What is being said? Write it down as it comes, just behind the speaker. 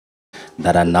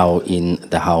that are now in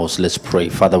the house. Let's pray.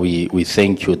 Father, we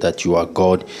thank you that you are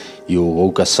God. You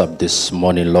woke us up this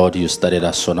morning, Lord. You started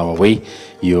us on our way.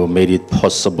 You made it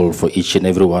possible for each and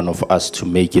every one of us to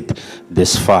make it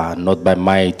this far, not by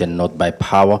might and not by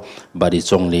power, but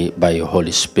it's only by your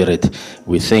Holy Spirit.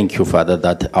 We thank you, Father,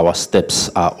 that our steps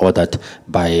are ordered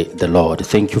by the Lord.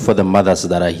 Thank you for the mothers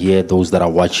that are here, those that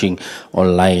are watching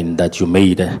online, that you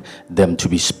made them to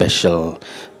be special,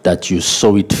 that you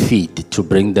saw it fit to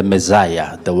bring the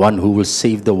Messiah, the one who will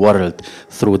save the world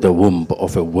through the womb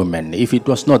of a woman. If it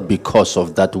was not because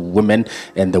of that woman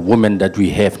and the woman that we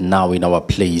have now in our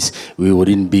place, we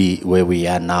wouldn't be where we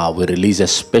are now. We release a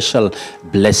special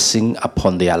blessing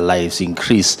upon their lives,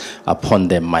 increase upon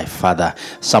them, my Father.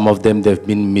 Some of them, they've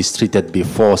been mistreated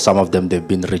before, some of them, they've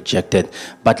been rejected,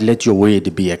 but let your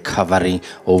word be a covering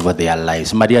over their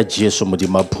lives. Maria Jesu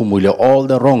Mudima Pumule, all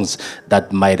the wrongs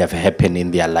that might have happened in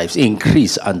their lives,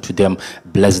 increase unto them,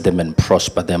 bless them and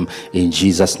prosper them in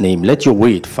Jesus' name. Let your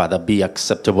word, Father, be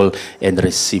acceptable and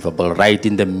receivable. Right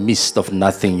in the midst of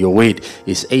nothing, your word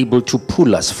is able to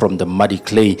pull us from the muddy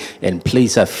clay and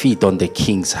place our feet on the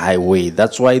King's highway.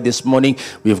 That's why this morning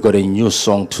we've got a new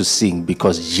song to sing,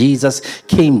 because Jesus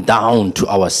came down to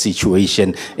our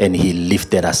situation and he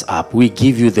lifted us up. We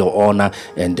give you the honor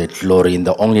and the glory in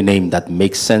the only name that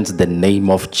makes sense, the name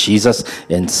of Jesus.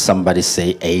 And somebody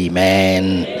say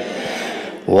amen.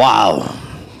 Wow.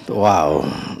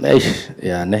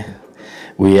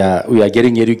 Yeah, we are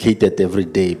getting educated every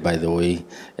day, by the way.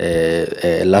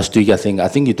 Last week, I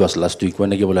think it was last week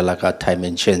when I gave like a time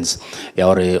and chance. There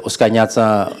might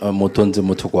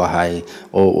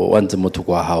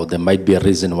be a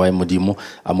reason why Modimo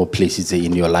amo places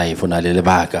in your life. Why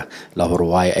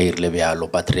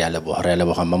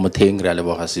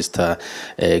I sister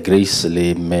Grace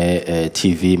le me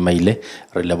TV maile.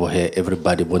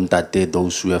 Everybody bontate,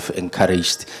 those who have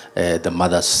encouraged the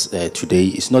mothers today.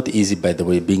 It's not easy, by the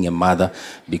way, being a mother,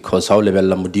 because how level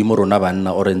Modimo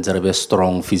Ronabana or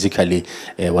strong physically,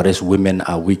 whereas women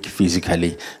are weak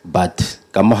physically. But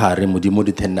kamohare Modimo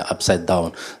di ten upside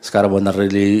down. Scarabona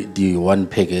really the one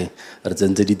peg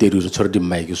represented the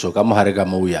mic. So kamohare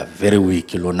kamo, we are very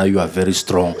weak. Now you are very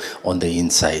strong on the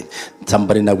inside.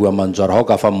 Somebody na guamanjor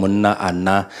hoka fa munna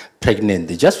anna pregnant.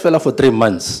 They just fell off for 3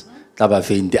 months. Taba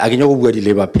faint. Agenyo go di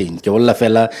labor pain. Ke wala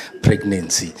fela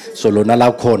pregnancy. So lona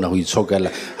la khona ho itshokela.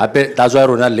 Hape that's why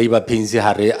rona labor pains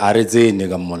are tsene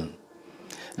ka mona.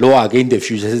 Lo again the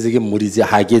future se ke moditse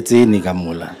ha ke tsene ka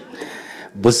mola.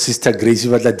 But sister Grace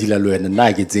va tla dila lo ena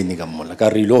na ke tsene ka mola. Ka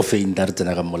re lo faint dar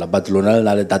tsena ka mola. But lona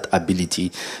na le that ability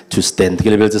to stand. Ke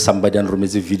lebetse somebody and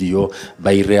rometse video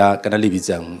ba ira kana le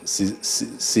bitsang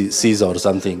Caesar or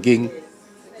something king.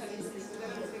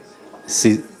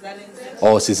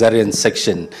 Or cesarean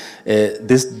section.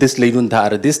 This lady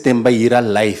untara this time by ira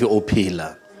life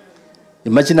opela.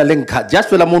 Imagine a link just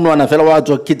for a mono and a fellow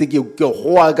to kitty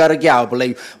hoa garagao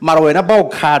play Marwena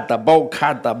Baucata,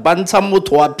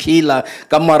 Bansamutua Pila,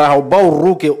 Camara Bau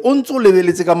Ruke, Untu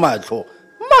Levelicica Macho.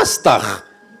 Master,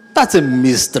 that's a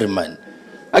mystery, man.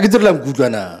 I get to learn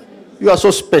Gudana. You are so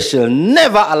special.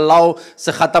 Never allow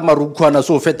Sehata Marukwana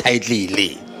so fit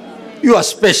tightly. You are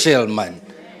special, man.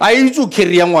 I used to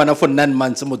carry one for 9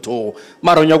 months. Moto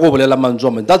Maronya Gobola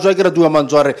Manjoman. That's why I do a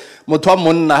manjore.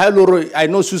 Motomon, I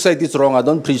know suicide is wrong. I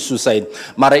don't preach suicide.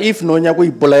 Mara if no Yago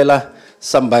Ibolela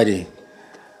somebody.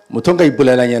 Motonga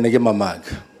Ibolela Yanagema Mag.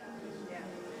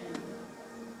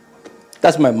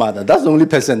 That's my mother. That's the only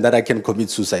person that I can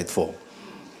commit suicide for.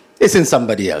 It's in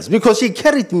somebody else. Because she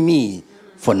carried me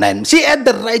for 9. She had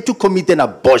the right to commit an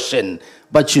abortion.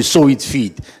 But she saw it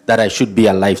fit that I should be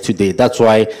alive today. That's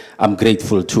why I'm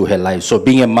grateful to her life. So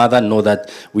being a mother, know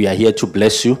that we are here to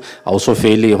bless you. I also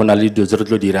fairly honestly do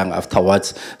dirang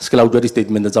afterwards. Skalaudori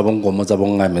statement that's abong gomo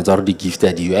zabong already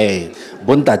gifted you. Hey,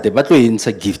 bontate, but we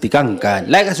insa gift kankan.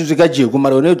 Like I suka jiu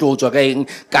kumarone to chokaing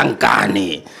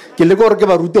kankani. Kilego ke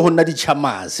baruto honna di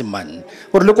chamas man.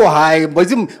 Or loko high. Why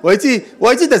is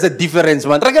it there's a difference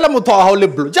man? Regala moto how le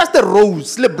blow. Just a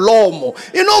rose le blow.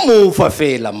 You know move for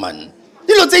fail man.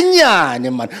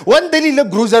 Man. One day le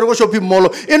cruiser go shopping mall.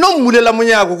 E no mulela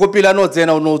munyako go pila no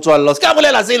tsena no tswalla. Ska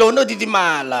bolela selo no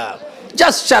didimala.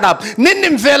 Just shut up.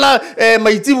 Nenim fela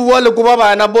maitibu wale ko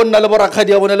bana bonna le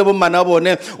borakgadi bona le bomana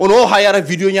bone. Ono hire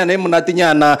video nyane monate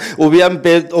nyana. Obia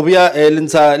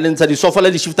lentsha di sofa le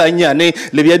di shifta nyane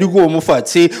le bia di go mo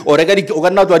fatshe. O reka di o ka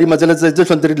nna twa di matsela tse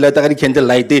tshwantseng di light ka di candle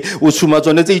light. O tshuma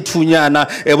tsone tse ithunyana.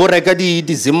 E bo reka di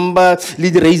December le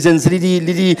di raisins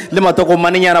le matoko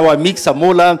manenyana wa mixa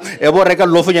mola. E bo reka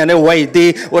loaf nyane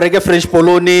white. O reka fresh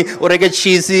polony. O reka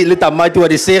cheese le tamati wa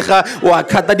di sega. O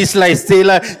akata di slice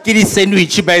tsela. Ki di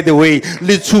sandwich, by the way.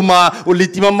 Le tsuma, o le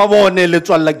tima mabone, le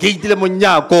tswalla gate le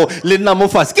monyako, le nna mo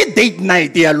fast. Ke date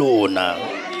night ya lona.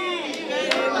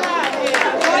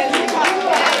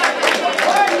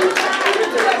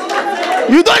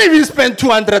 You don't even spend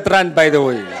 200 rand, by the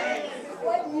way.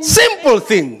 Simple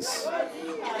things.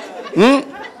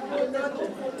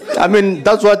 I mean,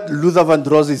 that's what Luther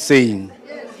Vandross is saying.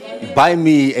 Buy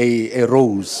me a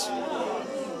rose.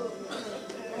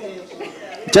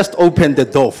 Just open the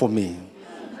door for me.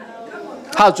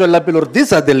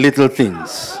 These are the little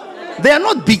things. They are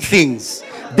not big things.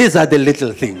 These are the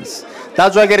little things.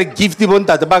 That's why I get a gift.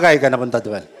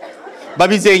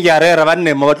 Babi saying, every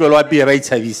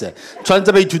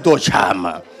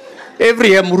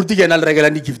year, Muruti can regular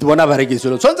gift one of our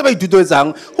regular. Sons by Tuto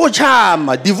sang, oh,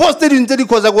 charm, divorced into the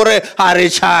Cosagore, are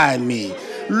charmy.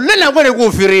 Lena going to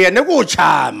go free and go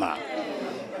charm.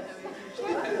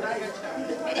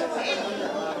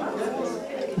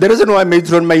 The reason why I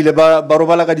made on my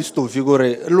Barobalaga disto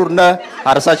figure, Lurna,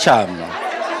 Arsa charm.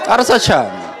 Arsa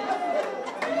charm.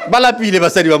 Balapi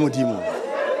Basariva Mutimo.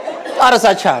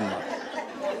 Arsa charm.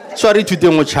 Sorry to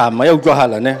demo charm, I go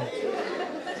halane.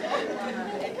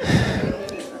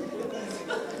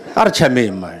 Our charm,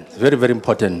 very, very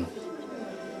important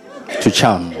to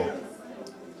charm.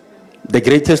 The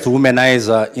greatest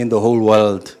womanizer in the whole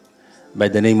world, by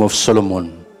the name of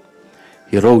Solomon,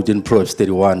 he wrote in Proverbs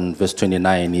 31, verse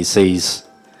 29, he says,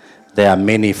 there are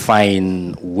many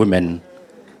fine women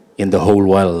in the whole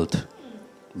world,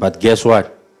 but guess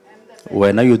what?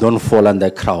 When you don't fall under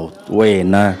the crowd,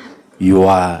 when you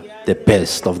are the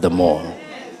best of them all.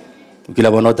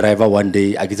 Kila driver one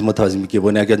day a ke motho ke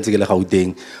bone ke ntse ke le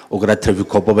Gauteng o kra traffic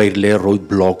cop ba ile road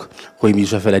block go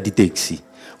emiswa fela di taxi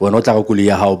wena o tla go kuli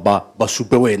ya hao ba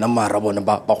supe wena mara bona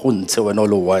ba go ntshe wena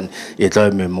lo one e tla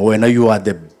memo wena you are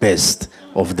the best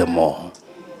of them all.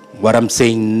 What I'm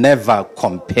saying, never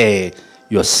compare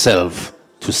yourself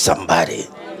to somebody.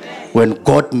 When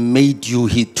God made you,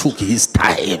 he took his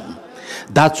time.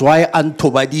 That's why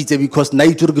antobadite, because na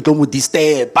ituru ke tlo mo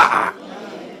disturb.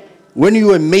 When you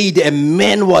were made, a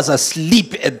man was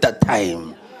asleep at that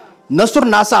time. Nasur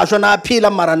nasa ashona apela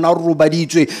marana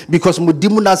rubaditwe because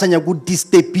mudimu nasa nyagu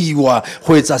distepiwa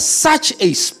ho it's such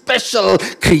a special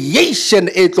creation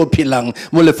etlo pilang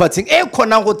molefatsing e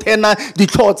khona go thena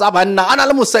ditlho tsa banna ana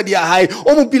le mosadi ya hae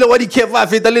o mo pila wa dikhefa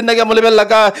feta le nna ke mo lebella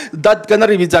ka that kana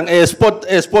re bitsang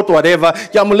sport whatever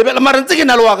ya mo lebella mara ntse ke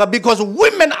na le waka because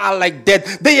women are like that.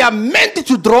 They are meant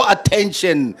to draw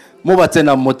attention mo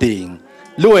batsena mo teng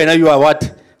le wena you are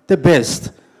what? The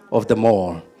best of them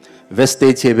all. Verse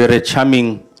 30, very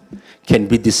charming can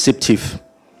be deceptive.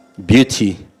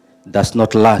 Beauty does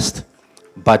not last,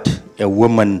 but a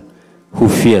woman who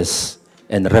fears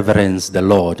and reverences the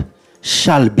Lord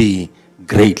shall be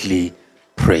greatly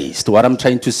praised. What I'm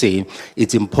trying to say,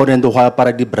 it's important to have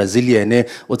the Brazilian,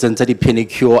 o tsentsa di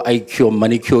pedicure, eye cure,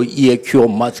 manicure, ear cure,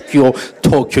 mouth cure,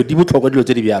 talk cure,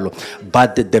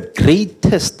 but the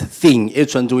greatest thing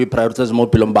is when we prioritize more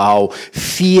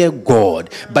fear God.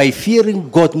 By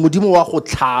fearing God,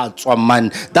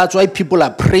 that's why people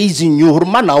are praising you.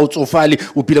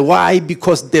 Why?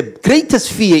 Because the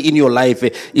greatest fear in your life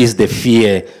is the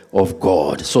fear of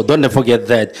God. So don't forget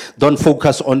that. Don't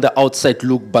focus on the outside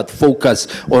look, but focus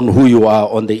on who you are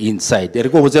on the inside. There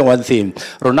goes one thing.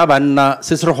 What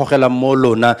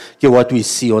we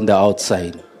see on the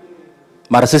outside.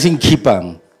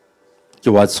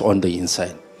 What's on the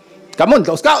inside. Come on, it's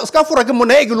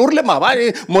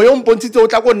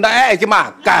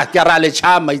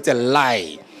a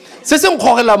lie.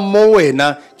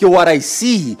 What I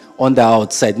see on the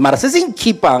outside.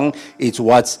 It's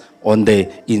what's on the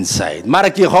inside.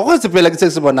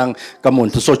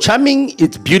 So charming,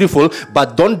 it's beautiful,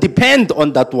 but don't depend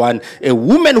on that one. A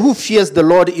woman who fears the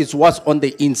Lord is what's on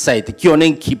the inside. For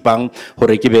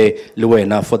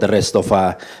the rest of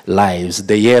our lives.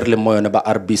 The year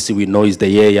RBC we know is the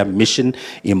year Mission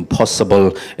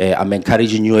Impossible. I'm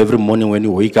encouraging you every morning when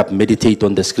you wake up, meditate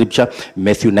on the scripture.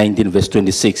 Matthew 19 verse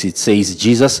 26. It says,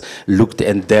 Jesus looked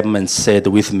at them and said,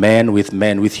 with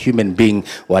human being,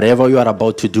 whatever you are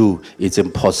about to do, it's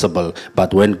impossible.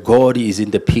 But when God is in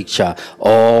the picture,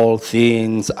 all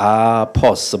things are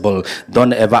possible.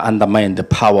 Don't ever undermine the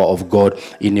power of God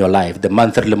in your life. The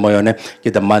month get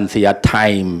the month here,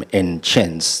 time and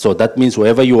chance. So that means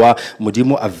wherever you are,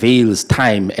 Mudimu avails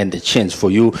time and the chance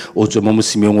for you.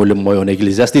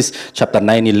 Ecclesiastes chapter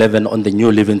 9:11 on the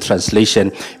New Living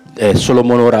Translation.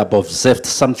 Solomon would have observed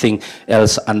something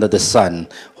else under the sun.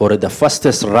 Or the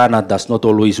fastest runner does not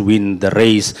always win the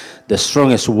race. The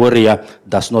strongest warrior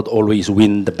does not always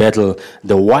win the battle.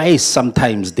 The wise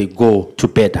sometimes they go to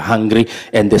bed hungry,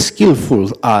 and the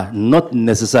skillful are not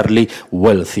necessarily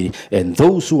wealthy. And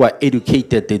those who are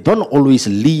educated, they don't always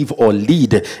live or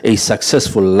lead a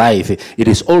successful life. It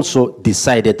is also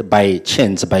decided by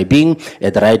chance, by being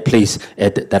at the right place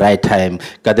at the right time.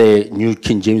 Got the New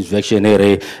King James Version,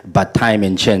 but time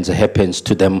and chance happens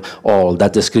to them all.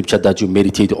 That's the scripture that you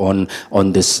meditate on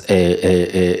this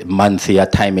month here,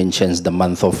 time and chance, the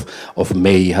month of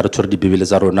May.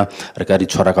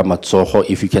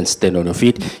 If you can stand on your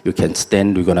feet, you can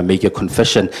stand. We're going to make a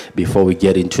confession before we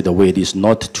get into the word. It's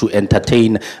not to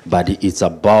entertain, but it's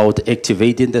about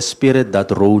activating the spirit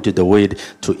that wrote the word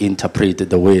to interpret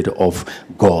the word of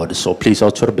God. So please,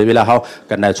 let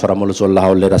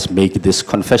us make this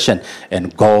confession,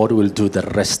 and God will do the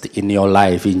rest in your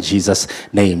life in Jesus'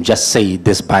 name. Just say,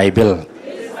 this Bible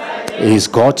is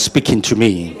God speaking to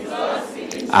me.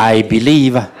 I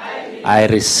believe, I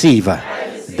receive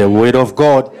the word of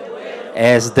God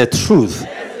as the truth,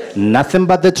 nothing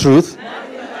but the truth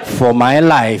for my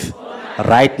life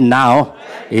right now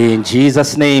in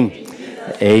Jesus' name.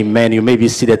 Amen. You may be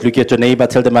seated. Look at your neighbor.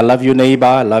 Tell them, I love you, neighbor.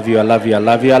 I love you, I love you, I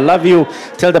love you, I love you.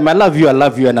 Tell them, I love you, I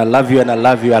love you, and I love you, and I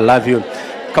love you, I love you.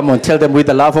 Come on, tell them, with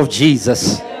the love of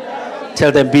Jesus.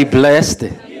 Tell them, be blessed.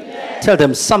 Tell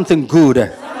them something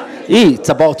good. It's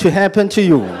about to happen to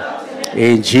you.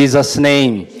 In Jesus'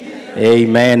 name.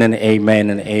 Amen and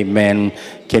amen and amen.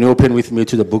 Can you open with me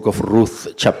to the book of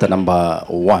Ruth, chapter number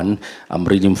 1? I'm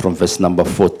reading from verse number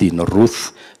 14.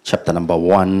 Ruth, chapter number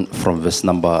 1, from verse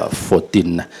number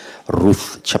 14.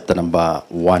 Ruth, chapter number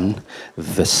 1,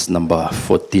 verse number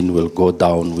 14. We'll go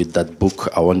down with that book.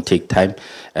 I won't take time.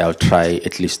 I'll try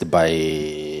at least by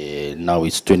now.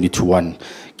 It's 20 to 1.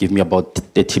 Give me about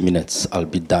 30 minutes. I'll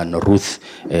be done. Ruth,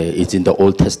 it's in the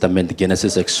Old Testament.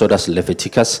 Genesis, Exodus,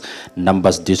 Leviticus,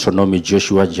 Numbers, Deuteronomy,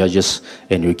 Joshua, Judges,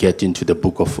 and you get into the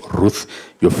book of Ruth.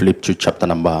 You flip to chapter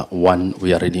number 1.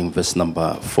 We are reading verse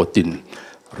number 14.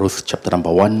 Ruth, chapter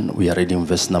number 1. We are reading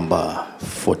verse number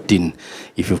 14.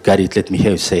 If you've got it, let me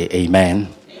hear you say amen.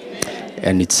 Amen.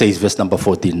 And it says, verse number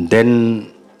 14.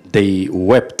 Then they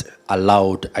wept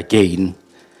aloud again,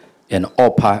 and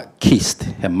Orpah kissed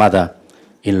her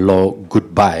mother-in-law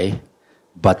goodbye,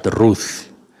 but Ruth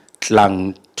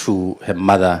clung to her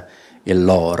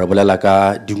mother-in-law. Rebolela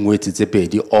ka dingwetsi tse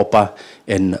pedi, Orpah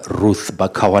and Ruth ba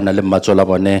khawana le matsola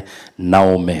bone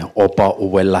Naomi. Orpah o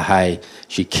wela hae,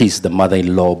 she kissed the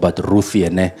mother-in-law, but Ruth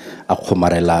yene a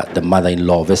kgomarela the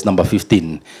mother-in-law. Verse number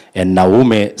 15. And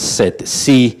Naomi said,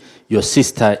 see, your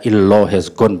sister-in-law has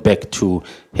gone back to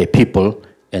her people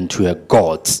and to her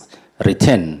gods.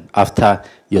 Return after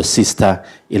your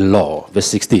sister-in-law. Verse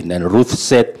 16. And Ruth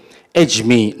said, urge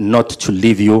me not to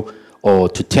leave you or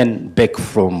to turn back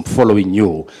from following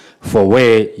you. For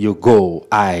where you go,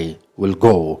 I will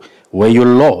go. Where you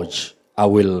lodge, I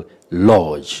will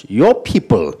lodge. Your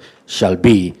people shall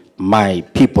be my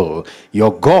people.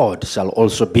 Your God shall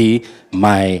also be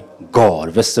my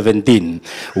God. Verse 17.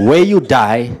 Where you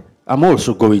die, I'm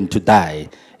also going to die,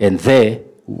 and there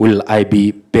will I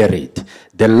be buried.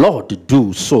 The Lord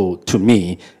do so to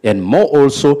me, and more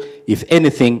also, if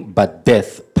anything but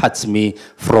death parts me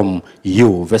from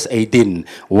you. Verse 18.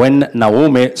 When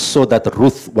Naomi saw that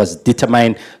Ruth was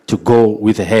determined to go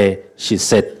with her, she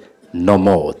said no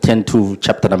more. Turn to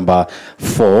chapter number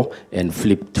 4 and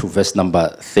flip to verse number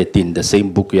 13. The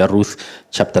same book, yeah, Ruth,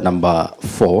 chapter number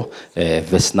 4,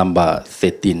 verse number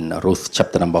 13. Ruth,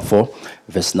 chapter number 4,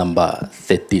 verse number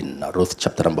 13. Ruth,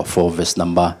 chapter number 4, verse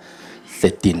number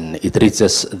 13. It reads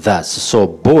as thus. So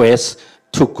Boaz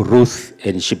took Ruth,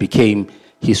 and she became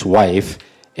his wife,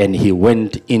 and he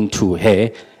went into her,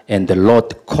 and the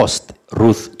Lord caused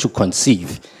Ruth to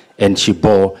conceive, and she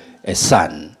bore a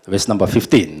son. Verse number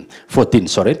 14.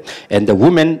 And the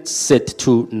woman said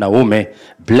to Naomi,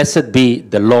 blessed be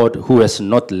the Lord who has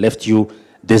not left you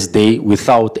this day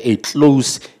without a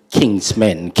close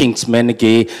kinsman. Kinsman,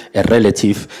 a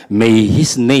relative. May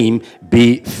his name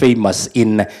be famous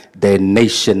in the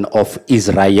nation of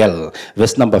Israel.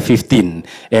 Verse number 15.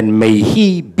 And may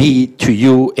he be to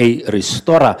you a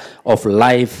restorer of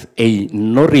life, a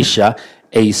nourisher,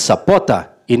 a supporter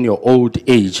in your old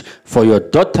age, for your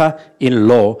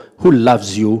daughter-in-law who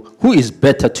loves you, who is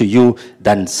better to you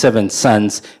than 7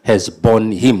 sons, has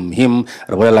borne him.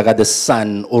 The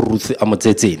son or Ruth.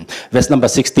 Verse number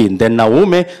 16. Then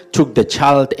Naomi took the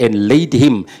child and laid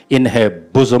him in her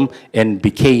bosom and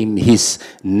became his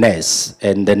nurse.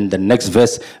 And then the next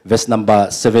verse, verse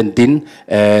number 17.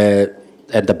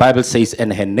 and the Bible says,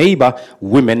 and her neighbor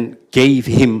women gave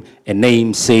him a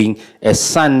name, saying, a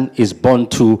son is born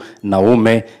to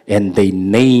Naomi, and they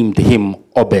named him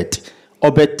Obed.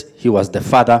 Obed, he was the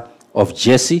father of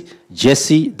Jesse.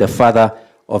 Jesse, the father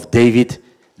of David.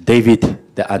 David,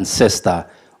 the ancestor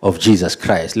of Jesus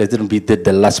Christ. Let me read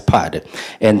the last part.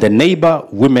 And the neighbor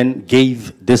women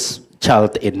gave this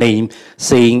child a name,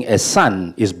 saying, a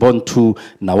son is born to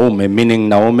Naomi, meaning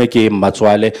Naomi ke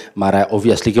matswale, mara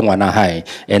obviously ke ngwana hai.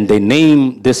 And they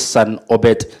named this son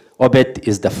Obed. Obed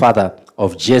is the father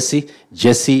of Jesse.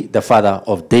 Jesse, the father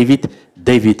of David.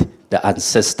 David, the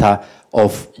ancestor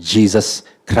of Jesus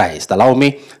Christ. Allow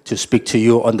me to speak to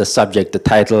you on the subject, the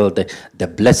title, the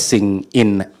Blessing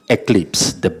in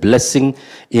Eclipse. The Blessing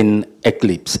in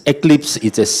Eclipse. Eclipse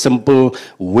is a simple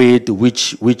word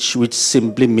which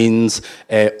simply means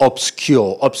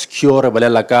obscure. Obscure,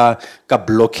 like a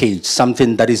blockage,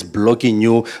 something that is blocking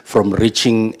you from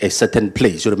reaching a certain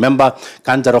place. You remember,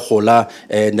 kanjara hola,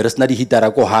 neresnadi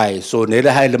hitara ko high, so nere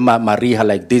high mariha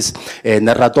like this,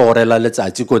 nerato orela let's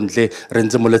achikontle,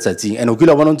 renzemuletati, and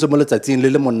ukila wanonzemuletati,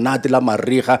 lile monati la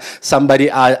mariha, somebody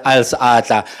else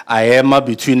ata, I am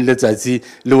between letati,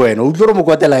 luen, uduro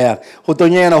mogotlane ya,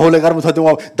 hotonya na hole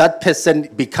that person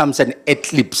becomes an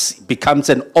eclipse, becomes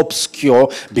an obscure,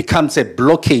 becomes a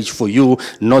blockage for you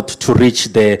not to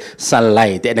reach the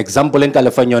sunlight. An example in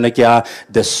California,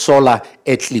 the solar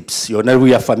eclipse. You know,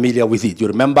 we are familiar with it. You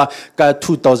remember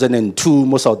 2002,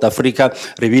 most South Africa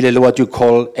revealed what you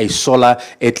call a solar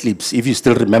eclipse. If you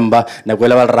still remember,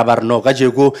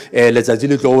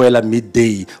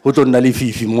 midday.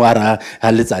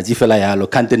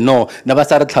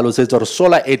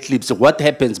 Solar eclipse. What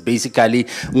happens basically?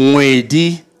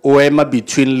 Oema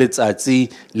between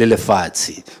letsatsi le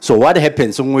lefatshe. So what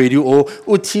happens? Ngwedi o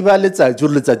thiba letsatsi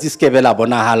letsatsi skebela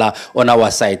bonahala on our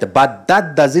side, but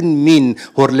that doesn't mean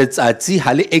hore letsatsi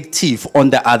hale active on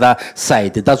the other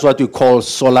side. That's what we call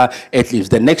solar eclipse.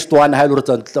 The next one ha lo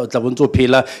tlabontso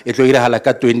phela e tlo irahala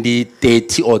ka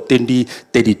 2030 or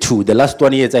 2032. The last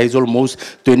 20 years is almost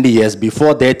 20 years.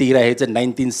 Before that era it's in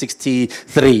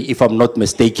 1963 if I'm not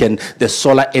mistaken. The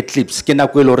solar eclipse ke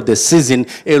nako le the season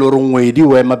e lo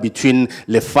ngwedi between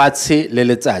lefatshe le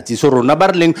letsatsi. So rona ba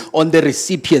reng on the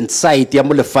recipient side ya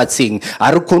mo lefatsheng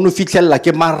a re khone fitlhella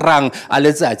ke marang a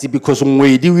letsatsi because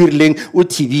ngwedi o irileng o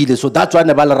thibile. So that's why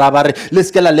ne ba le raba re le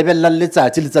skela lebella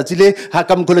letsatsi le ha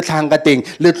ka mkhole tlhanga teng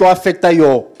le tlo affecta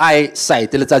your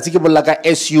eyesight. Letsatsi ke bolla ka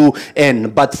sun,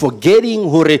 but forgetting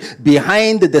hore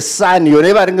behind the sun you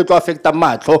never reng tlo affecta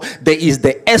matlo, there is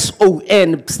the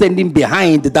son standing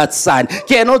behind that sun.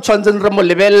 Ke no tshwantseng re mo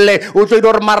lebelle o tlo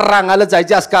idor marang a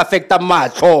letsatsi affect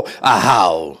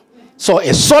how. So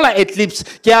a solar eclipse,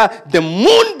 the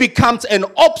moon becomes an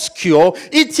obscure.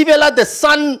 It's the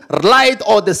sunlight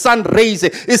or the sun rays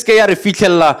is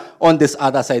on this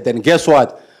other side. And guess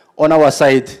what? On our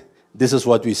side, this is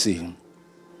what we see.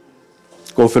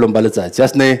 Just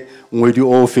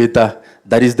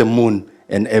that is the moon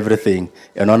and everything.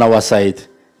 And on our side,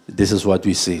 this is what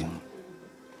we see.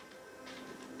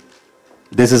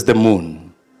 This is the moon.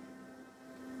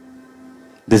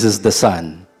 This is the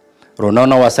sun.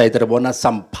 Ronona was side rebona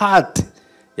some part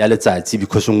ya letsatsi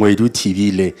because ngwedu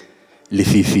thibile le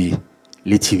fifi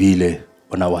le thibile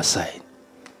on our side.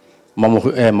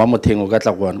 Mamo thengo ka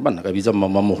tla gwana bana ka bitsa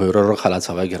mama mo go re khala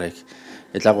tshaba kereke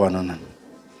e tla gwana nna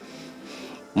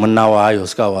monna wa yo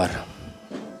ska wara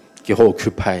ke go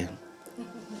occupy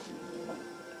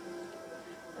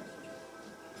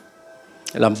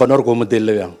lampanor go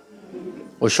modelle yang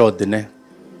o short ne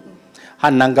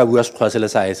Hananga we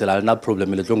are not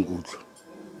problem le tlong gutlo.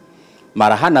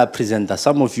 Mara hana presenter,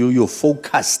 some of you're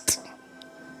focused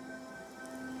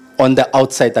on the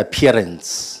outside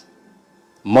appearance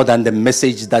more than the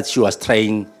message that she was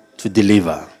trying to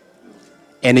deliver.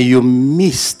 And you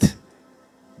missed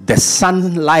the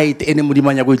sunlight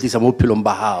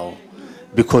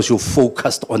because you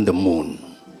focused on the moon.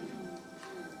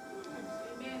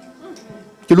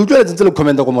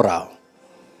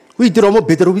 We did almost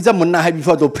better with them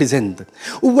before the present.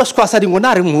 Who was crossing on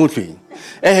our movie?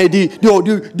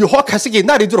 The hawkers again,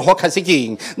 not the hawkers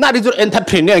again, not the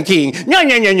entrepreneur king.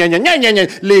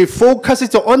 Le focus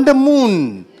it on the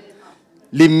moon.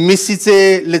 Le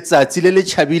missite let's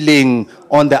chabiling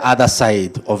on the other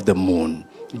side of the moon.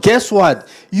 Guess what?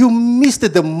 You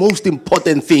missed the most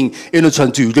important thing in a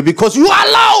country because you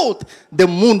allowed the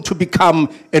moon to become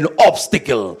an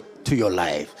obstacle to your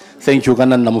life. Thank you,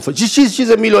 she's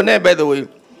a millionaire, by the way.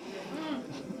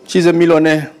 She's a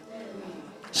millionaire.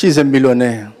 She's a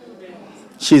millionaire.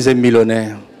 She's a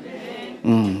millionaire.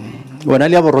 When I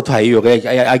have a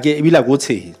rotai, I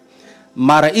get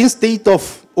Mara instead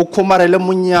of o kgomarele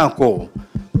monyako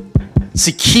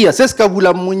sikhiya se se ka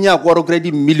bula monyako wa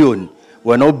credit million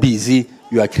we're not busy.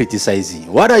 You are criticizing.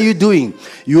 What are you doing?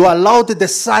 You allowed the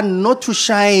sun not to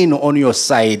shine on your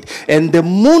side and the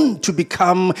moon to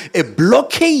become a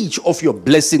blockage of your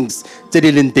blessings.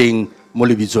 The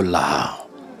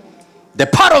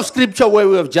part of scripture where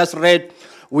we have just read,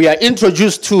 we are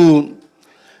introduced to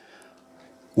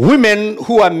women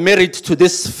who are married to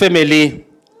this family.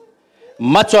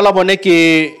 Matswala bone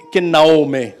ke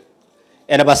Naomi.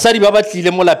 And basadi ba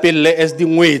batlile mo lapeng le as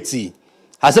dingwetsi.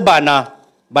 Ha se bana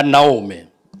ba Naomi.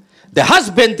 The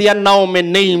husband ya Naomi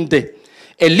named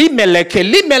Elimelech.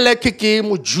 Elimelech ke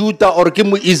mu Juda or ke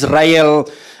mu Israel.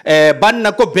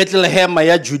 Banna ko Bethlehem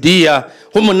ya Judea.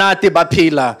 Humunate ba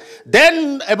phela.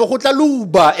 Then ebe go tla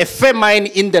luba a famine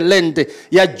in the land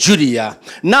ya Judea.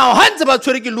 Now hanze ba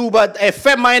tshwere ke luba a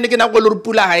famine ke na go le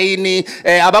pula haini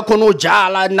aba khono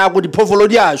jala na go diphoofolo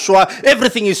di a shwa.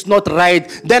 Everything is not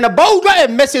right. Then about a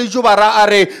message ba ra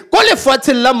are ko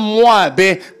lefatshe la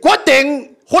Moabe ko teng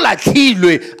then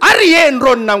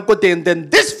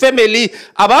this family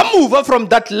aba move from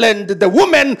that land. The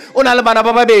woman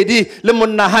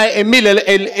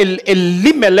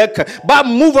Elimelech ba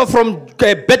move from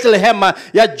Bethlehem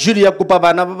ya Judea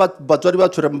kupabana batswadi ba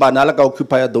tshwereng la ka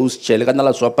occupy those chele kana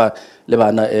la swapa le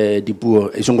bana dipuo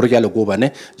e sengore ke le go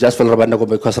bane just for bana go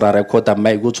because ra recorda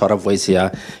mai go tshwara voice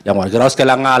ya ngwana ke ra se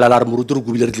la ngala la re moruti re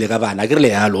kubile re tle ka bana ke re le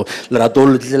yalo le rato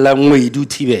le tlela ngwedi o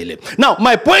thibele. Now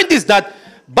my point is that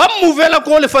ba movela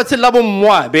ko lefatshe la bo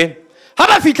Moabe ha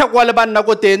ba fitla kwa le banna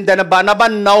ko teng then bana ba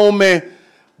Naomi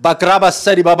ba kra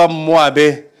basadi ba ba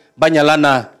Moabe ba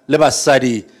nyalana le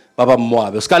basadi ba ba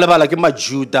Moabe ska le bala ke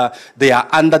Majuda. They are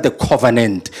under the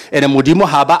covenant and modimo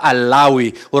ha ba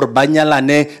alawi or ba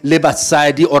nyalane le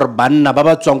basadi or banna ba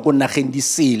ba tswang ko nageng di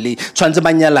sele tshwantse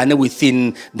ba nyalane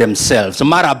within themselves.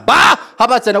 Mara ba ha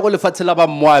ba tsena ko lefatshe la ba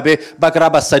Moabe ba kra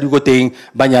basadi ko teng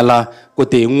ba nyala ko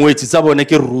teng ngwetsi tsa bone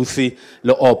ke Ruth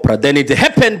le Oprah. Then it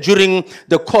happened during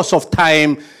the course of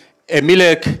time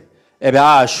Elimelech ebe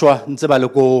a shwa ntse ba le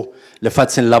ko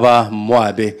lefatsheng la ba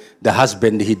Moabe. The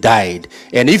husband, he died.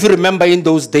 And if you remember in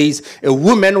those days, a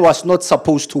woman was not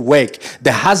supposed to work.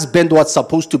 The husband was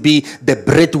supposed to be the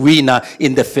breadwinner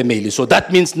in the family. So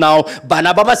that means now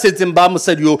bana ba ba setseng ba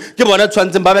mosadio ke bona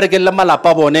tshwantseng ba berekelle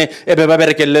malapa bone ebe ba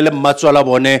berekelle le mmatswala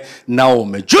bone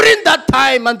Naomi. During that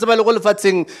time antse ba le go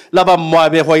lefatsheng la ba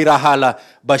Moabe go irahala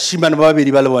bashimane ba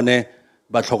babedi ba le bone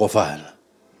ba tlhokofala.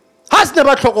 Hasne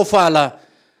ba tlhokofala.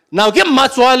 Now ke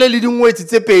mmatswale le dingwetsi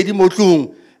tse pedi mo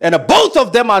tlung and both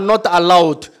of them are not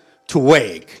allowed to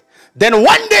work. Then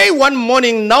one day, one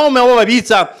morning, Naomi wa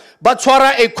babitsa ba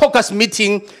tshwara a caucus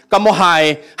meeting ka mo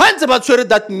hae. Hantse ba tshwere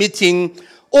that meeting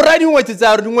ora dingwetsi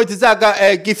tsa ka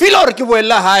ke feel or ke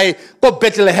boela hae ko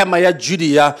Bethlehem ya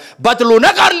Judea but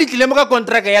lona ka re litlile mo ka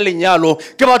contract ya lenyalo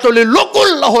ke batlo le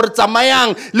lokolla hore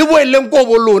tsamayang le boeleng ko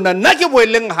bolona nna ke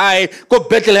boeleng hae ko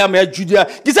Bethlehem ya Judea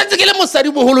ke setse ke le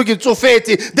mosadi boholo ke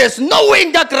tsofetse. There's no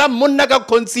way nka kra monna ka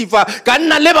conceive ka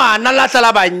nna le bana la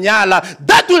tla ba nyala.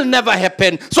 That will never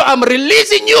happen. So I'm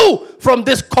releasing you from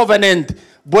this covenant.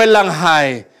 Boelang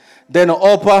hae. Then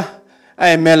Oprah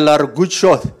I meller good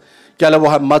shot ke la bo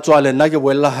matswale nna ke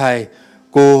boela hae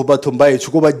ko bathong ba etso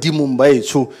ko ba dimong ba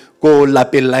etso ko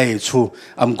lapeng la etso.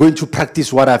 I'm going to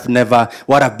practice what I've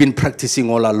been practicing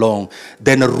all along.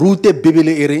 Then Ruth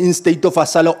Bibele ere instead of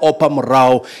asale Opa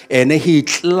morao ene he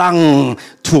tlang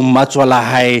to matswala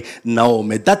hae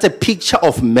Naomi. That's a picture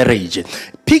of marriage.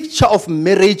 Picture of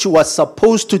marriage was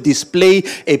supposed to display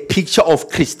a picture of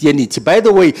Christianity. By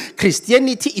the way,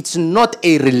 Christianity it's not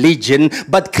a religion,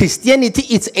 but Christianity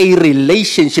it's a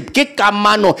relationship. Ke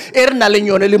kamano erna le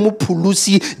nyone le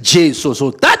mupulusi Jesu.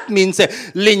 So that means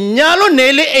lenyalo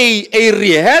nele a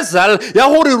rehearsal ya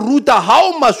hore ruta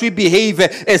how must we behave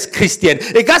as Christian.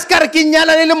 E ka skare ke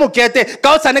nyala le mokete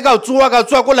ka o tsane ka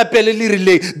tsuwa ko lapele le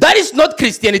rile. That is not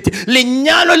Christianity.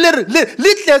 Lenyalo le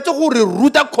tletse gore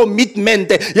ruta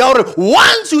commitment.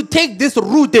 Once you take this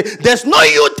route, there's no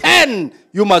U-turn.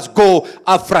 You must go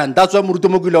up front. That's why Muruto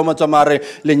Mogilo Matamare,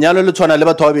 Lenyalo Lutona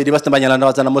Lebatobi, Divastamanyana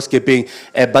Moskeping,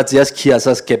 but just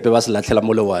Kiasas Kepe was Latela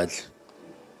Mulawad.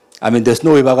 I mean, there's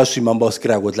no way baga swimamba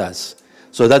skiragotlas.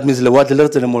 So that means the water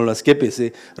letter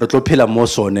Molaskepe, Rotopila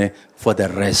Mosone for the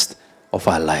rest of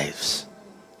our lives.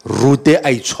 Rute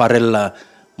Aichwarella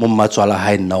Mumatswala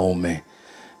Hai Naomi.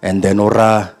 And then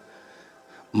Ora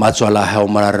Matswala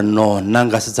Haumar no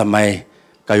Nanga Samai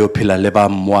Kayo Pila Leba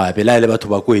Moa, Bela Leba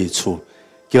Tubakuitsu,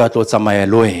 Kiwato Samaya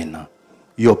Loena.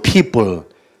 Your people,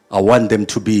 I want them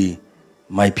to be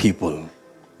my people.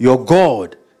 Your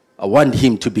God, I want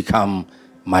him to become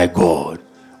my God.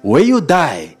 Where you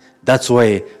die, that's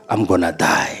where I'm gonna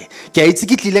die. Ke itse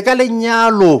ke tlile ka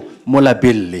lenyalo mo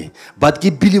lapeng, but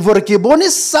ke believe gore ke bone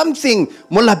something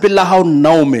mo lapeng la hao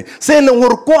Naomi se leng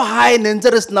gore ko hae ne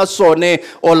ntse re sena sone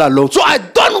all along. So I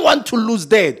don't want to lose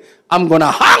that. I'm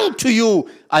gonna hang to you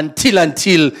until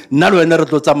nna le wena re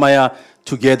tlo tsamaya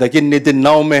together. Ke nnete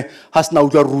Naomi ha sena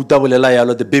utlwa ruta bolela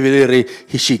yalo, the Bible re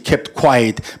she kept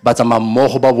quiet, but tsamaya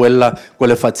mmogo ba boela ko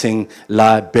lefatsheng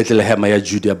la Bethlehem ya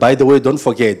Judea. By the way, don't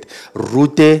forget,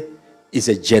 Ruth is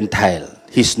a Gentile.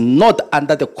 He's not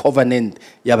under the covenant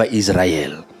yaba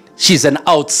Israel. She's an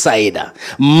outsider.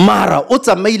 Mara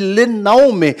utsamaile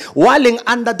Naomi waleng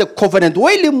under the covenant.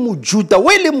 Wele mu Juda,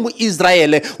 wele mu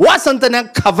Israel. Wa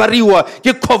santana coveriwa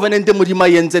ke covenant modimo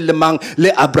yentse le mang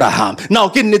le Abraham. Now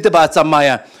ke nnete ba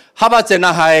tsamaya. Ha ba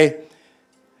tsena hae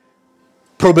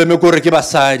problem ko re ke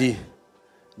basadi.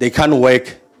 They can't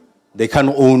work. They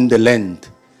can't own the land.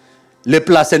 Le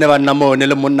place ne ba nna mone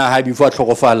le monna ha before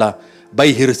tlhogofala ba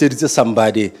ihiriseditse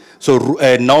somebody. So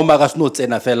Naomi ga sno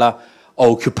tsena fela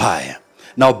occupier.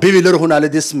 Now,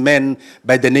 this man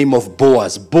by the name of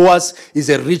Boaz. Boaz is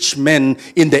a rich man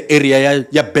in the area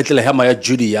ya Bethlehem ya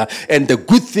Judea. And the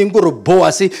good thing go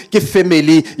Boaz ke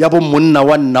family ya bo monna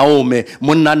wa Naomi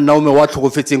wa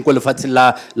tlhogofetseng ko lefatsheng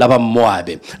la ba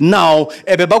Moabe. Now,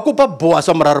 ebe ba kopa Boaz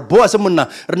mara Boaz monna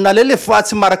re na le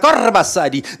lefatshe mara ka re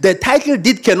basadi, the title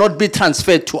deed cannot be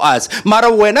transferred to us. Mara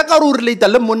wena ka re relate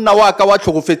le monna wa ka wa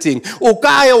tlhogofetseng o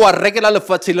ka ya wa rekela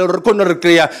lefatshe le re kono re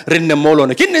kreya re nne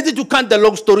molone. Ke nnete to count the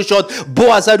long story short,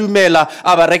 Boaz adumela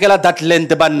aba rekela that land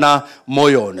banna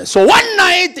moyone. So one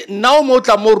night now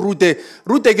motla mo Ruth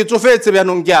ke tsofetse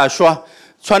byanong ke a shwa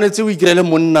tshwanetse o ikrele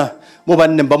monna mo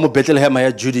banneng ba mo Bethlehem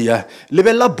ya Judea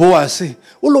lebella Boaz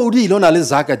o lo udile ona le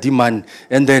zaka diman.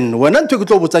 And then wena ntwe ke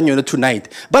tlo botsa nyone tonight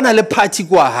bana le party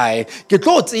kwa hae ke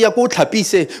tlo tseya ko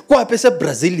tlhapise ko apese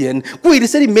Brazilian ko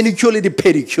irise di manicure le di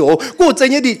pedicure ko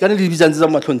tsenye di kana di bitsa tsa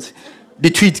matlhontse the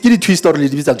twist or the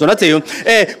division tsona tseo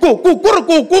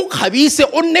go khabise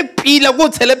o ne pila go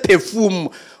tshele perfume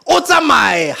o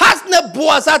tsamae hasne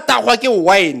Boaz a tagwa ke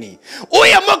wine o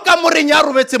ya mo kamoreng ya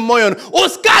robetse moyone o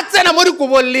ska tsena mo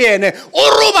dikobo le ene o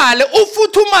robale o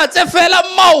futhumatse fela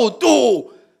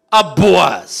maoto a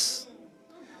Boaz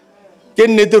ke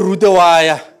nnete Ruth wa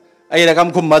ya a ira ka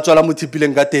mkhommatswala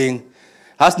mothipileng ka teng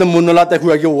hasne monno la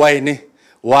tagwa ke wine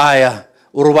wa ya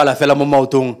o robala fela mo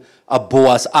maotong a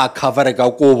Boaz a cover ka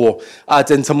kobo a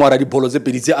tsentse mora di bolo tse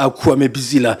pedi tse a khua me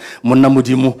bizila monna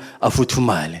modimo a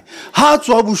futhumale ha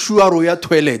tswa bushua ro ya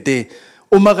toilet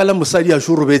o magala mosadi a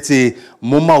shurobetse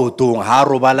mo maotong ha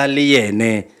robala le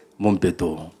yene mo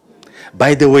mpetong.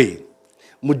 By the way,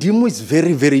 modimo is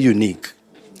very very unique.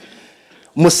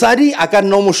 Mosadi aka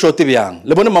no mo shote byang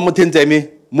le bone mamothenze me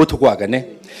motho kwa ka ne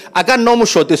aka no mo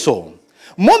shote so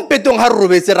mo mpetong ha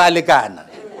robetse ra lekana.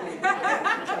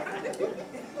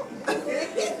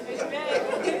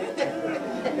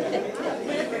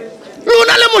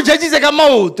 Luna le mojajise ka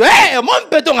maoto mo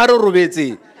mpetong ha re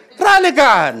robetse ra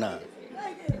lekana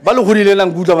ba le godile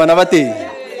lang gutla bana ba teng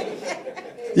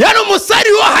yano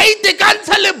mosadi wa haite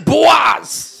kantsha le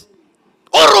Boaz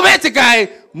o robetse kae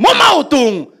mo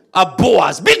maotong a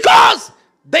Boaz because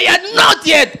they are not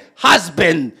yet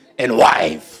husband and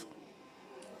wife.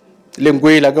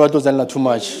 Lengwela ka batlo tsana too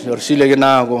much re shile ke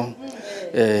nako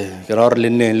ke ra re le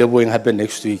nne le boeng happen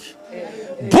next week.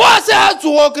 Boaz a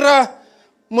tsokra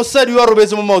mosadi wa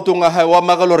robetse mo maotong a hae wa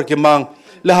magalo re ke mang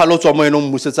le ha lo tswa mo eno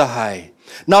mmusetsa hae.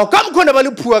 Now come khona ba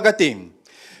le phua ka teng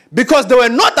because they were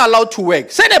not allowed to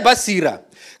work. Se ne ba sira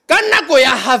ka nako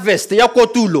ya harvest ya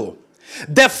kotulo,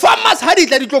 the farmers had it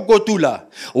tla kotula.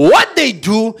 What they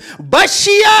do,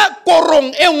 bashia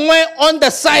korong enwe on the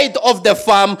side of the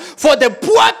farm for the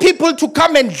poor people to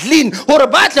come and glean. Hore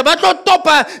batle ba tlo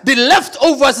topa the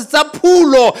leftovers tsa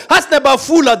phulo has never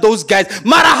full those guys.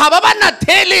 Mara ha ba ba na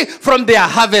tele from their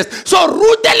harvest. So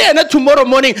rutele ene tomorrow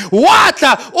morning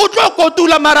watla o tlo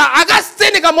kotula mara aga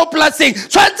sene ka mo plasing.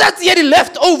 Tshwantse tse di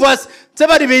leftovers tse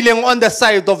ba di beileng on the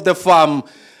side of the farm.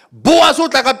 Boaz o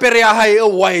tla ka pere ya hae e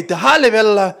white ha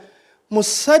lebella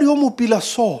mosadi o mopila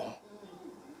so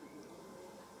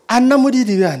anna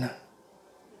modidi bana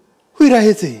ho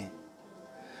irahetse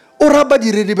o raba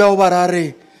diredi ba o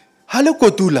barare ha le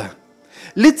kotula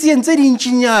le tsientse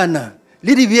dintšinyana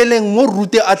le di bieleng mo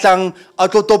Rute a tlang a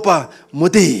tlotopa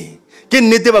mote ke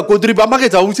nnete ba koturi ba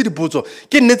maketsa o utse dipotso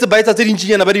ke nnete ba etsa tse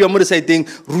dintšinyana ba di ba mo resaiteng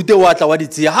Rute wa tla wa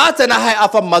ditsia ha tsena hae a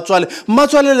fa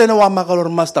matswale lena wa makalo re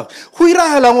master go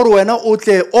iragela gore wena o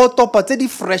tle o topa tse di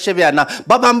fresh bjana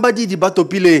ba bamba di ba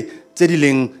topile tse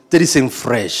di seng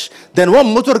fresh. Then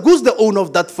one motor who's the owner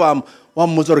of that farm,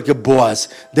 one motor ke Boaz.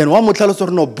 Then one motor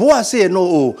no Boaz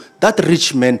no that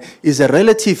rich man is a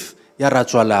relative ya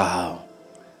ratswa la hao.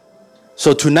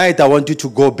 So tonight I want you to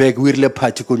go back. We really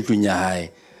party kuntunya hai.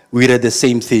 We read the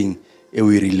same thing.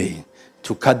 We relay.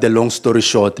 To cut the long story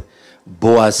short,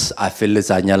 Boaz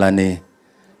afeleza nyalane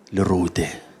le Rute.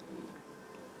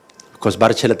 Because bar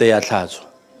chelete ya tlhatswa.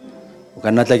 O ka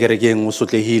natla kerekeng o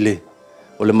sotlehile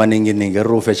o le manengeneng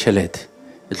re o fe chelete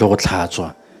e tlo go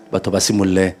tlhatswa batho ba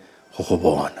simolle go go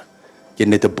bona. Ke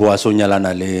nnete Boaz o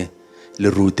nyalana le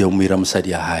Rute o mo ira mosadi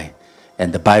ya hae.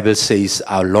 And the Bible says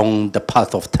along the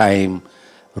path of time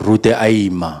Rute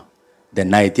aima the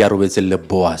night ya robetse le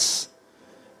Boaz.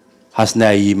 Hasna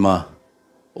aima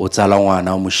o tsala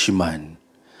ngwana o moshimane.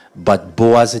 But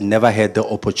Boaz never had the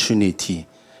opportunity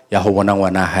ya go bona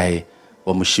ngwana hae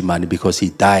wa moshimane because he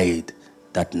died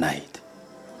that night.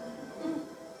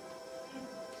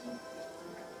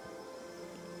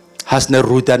 Hasne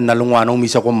Rute nna le ngwana o mo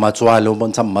isa go mmatswale o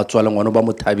bontsha mmatswale ngwana ba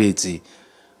mo thabetse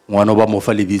ngwana ba mo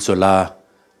fa lebitso la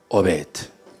Obed.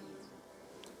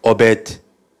 Obed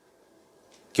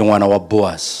ke ngwana wa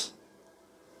Boaz.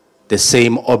 The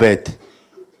same Obed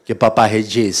ke papa he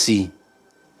Jesse.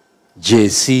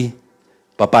 Jesse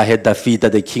papa had David,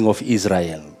 the king of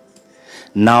Israel.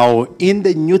 Now in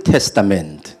the New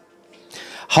Testament,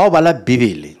 how bala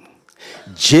Bibele,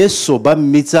 Jesu ba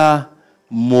mitsa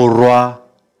morwa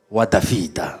wa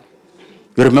Davida.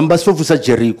 You remember Sofusa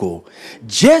Jericho?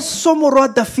 Jesu morwa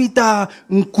Davida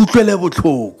nkutlwele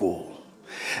botlhoko.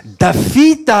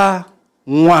 Davida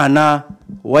ngwana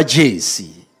wa Jesse.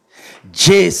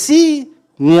 Jesse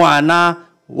ngwana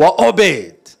wa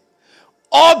Obed.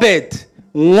 Obed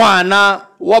ngwana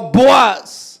wa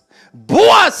Boaz.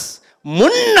 Boaz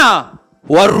munna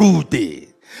wa Rute.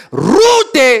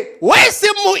 Rute wese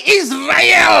mu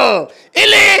Israel.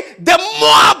 Ile the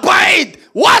Moabite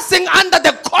wasn't under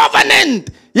the covenant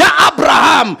ya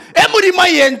Abraham. Emurima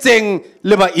yentseng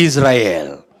leba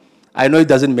Israel. I know it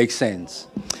doesn't make sense.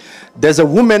 There's a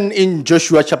woman in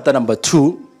Joshua chapter number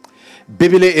 2.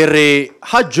 Bibele ere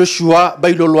ha Joshua ba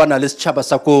ilolwana le setšhaba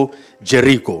sa ko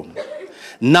Jericho.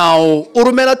 Now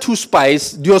urumela 2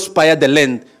 spies do spy the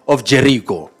land of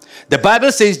Jericho. The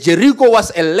Bible says Jericho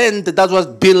was a land that was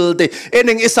built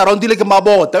and surrounded like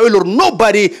mabota.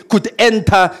 Nobody could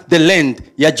enter the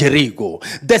land ya Jericho.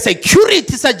 The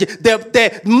security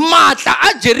the mata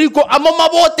at Jericho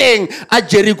amamaboteng at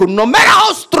Jericho. No matter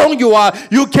how strong you are,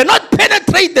 you cannot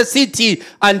penetrate the city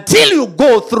until you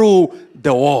go through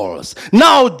the walls.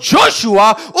 Now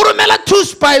Joshua urumela 2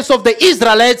 spies of the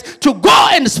Israelites to go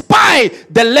and spy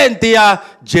the land ya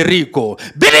Jericho.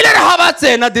 Bibele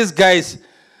habatsena these guys.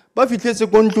 Ba fitletse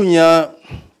go ntlong ya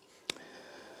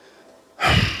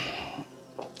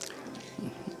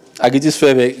a ke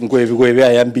tsfebe nkwebe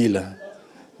a yambila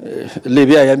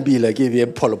lebe a yambila ke be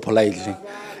politely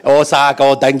o sa ka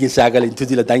o dangi sa ka le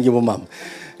ntutile dangi bo mama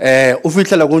o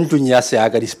fitlela go ntlong ya se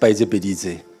aka di spice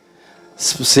peditse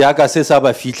se aka se sa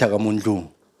ba fitla ka montlong.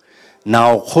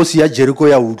 Now khosi ya Jericho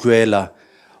ya utlwela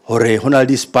hore hona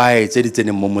di spy tse di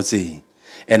tseneng mo motseng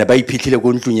ene ba iphitlhile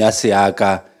go ntlong ya se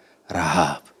aka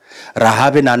Rahab.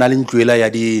 Rahab na le ntwela ya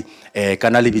di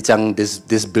kana le bitsang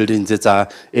this building tsa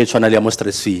e tshwana le ya mo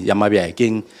stress fee ya mabya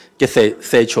ke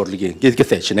thatch or le ke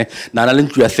thatch ne na le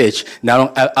ntwa thatch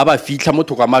na aba fitla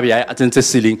motho kwa mabya a tsentse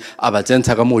ceiling aba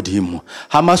tsentsa ka modimo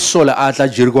ha masola a tla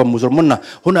Jericho mo monna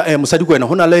hona mosadi kwena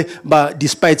hona le ba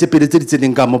despite tse pele tse di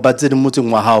tseneng ka mo ba tsene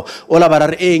motseng wa hao o la ba ra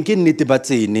re ke nnete ba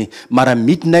tsene mara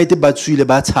midnight ba tswile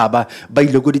ba tshaba ba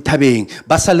ile go dithabeng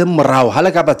ba sale morao ha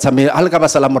le ka ba tsame ha le ka ba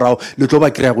sala morao le tlo ba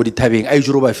krea go dithabeng a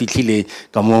ijuro ba fitlhile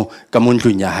ka mo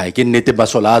ntlong ya hae ke nnete ba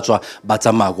sola tswa ba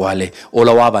tsamaya kwale o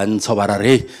la wa ba ntsho ba ra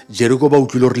re Jericho ba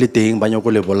utlwile re le teng ba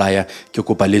nyako le bolaya ke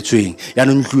kopa letsweng ya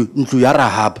ntlu ya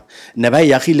Rahab ne ba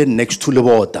yagile next to le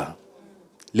bota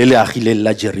le agile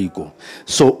la Jericho.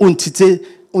 So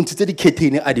untitse di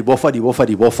khethene a di bofa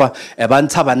e ba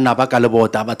ntsha banna ba ka le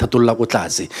bota ba thatolla go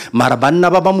tlase mara banna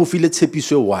ba mo file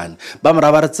tshepiso 1 ba mora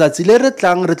ba re tsatsi le re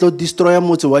tlang re tlo destroy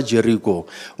motse wa Jericho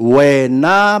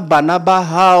wena bana ba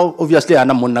hao obviously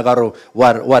ana monna ka ro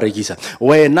wa rekisa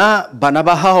wena bana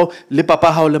ba hao le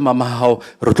papa hao le mama hao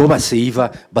re tlo ba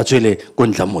save ba tswele go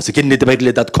ntla motse ke nnete ba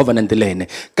ile that covenant lene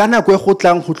kana go go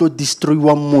tlang go tlo destroy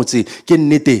wa motse ke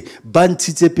nnete ba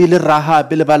ntshitse pele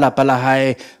Rahab le ba lapa la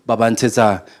hae ba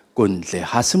bantshetsa kontle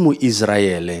ha se mo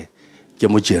Israele ke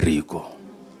mo Jericho.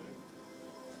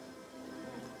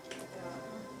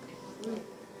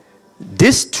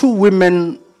 These 2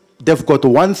 women, they've got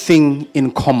one thing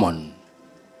in common.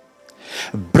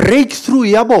 Breakthrough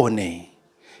ya bone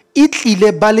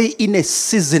itlile bale in a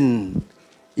season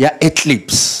ya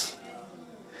eclipse.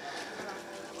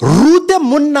 Rute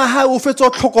monna ha o fetsa o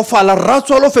tlhokofala,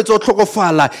 ratswalo o fetsa o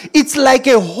tlhokofala. It's like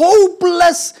a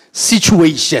hopeless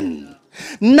situation.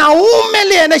 Rahab,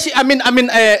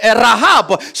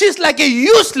 she's like a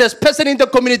useless person in the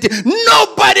community.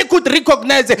 Nobody could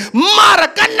recognize it. Mara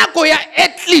kanako ya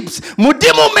eclipse.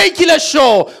 Mudimo make it a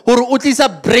show. Huru utlisa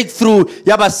breakthrough.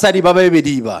 Yabasari baba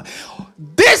bediba.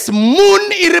 This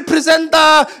moon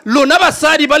representa lona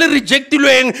basadi ba le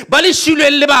rejectilweng ba le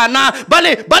shilweng le bana ba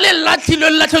le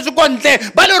latlhilweng latlhetswe ko ntle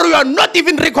ba le you are not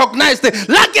even recognized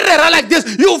like this.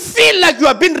 You feel like you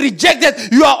are being rejected.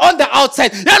 You are on the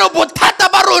outside. Yalo bothata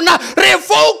ba rona re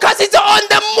focus on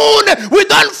the moon. We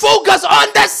don't focus on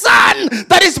the sun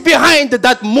that is behind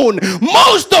that moon.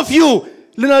 Most of you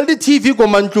le TV ko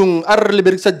mantlong a re le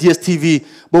berekisa DSTV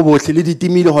bo botlhe le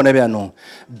ditimile hona byanong.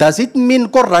 Does it mean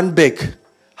ko run back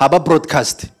haba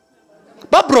broadcast?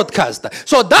 But broadcast.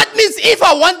 So that means if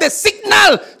I want the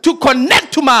signal to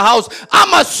connect to my house, I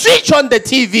must switch on the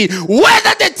TV.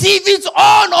 Whether the TV is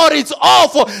on or it's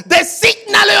off, the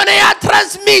signal on a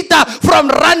transmitter from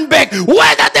Runback.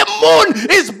 Whether the moon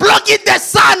is blocking the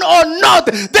sun or not,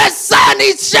 the sun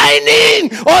is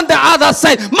shining on the other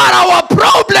side. But our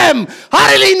problem,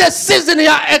 hardly in a season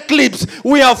here eclipse,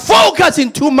 we are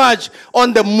focusing too much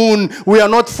on the moon. We are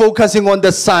not focusing on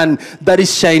the sun that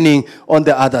is shining on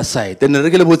the other side. And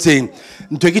regular would say,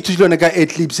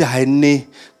 eclipse haine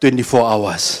 24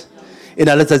 hours. In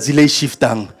a letter delay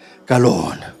shiftang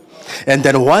galon. And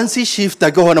then once he shift,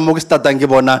 I go on a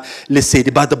mogstatangebona, let's say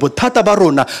the botata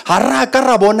barona,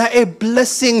 harakarabona a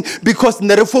blessing because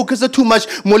never focus too much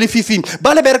molififin.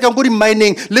 Balaberka good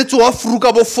mining, let's off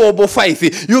rugabo 4 or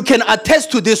 5. You can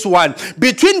attest to this one.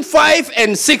 Between 5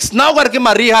 and 6, now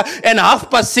Maria and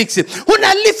 6:30.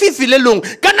 Huna lififilelung,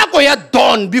 Kanakoya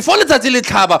dawn before let's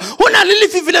taba. Huna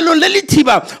lififilelung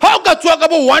lelitiba. How got to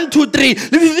about 1, 2, 3.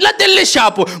 Lifila tele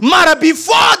shapo. Mara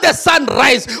before the sun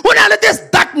rise. Huna let this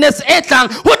darkness etang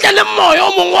hutele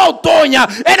moyo mungwa utonya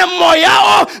and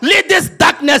moya lead this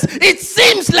darkness. It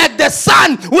seems like the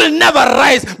sun will never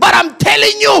rise, but I'm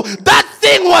telling you that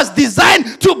thing was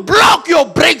designed to block your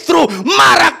breakthrough.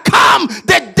 Mara come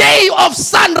the day of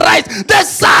sunrise, the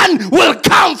sun will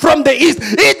come from the east.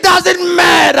 It doesn't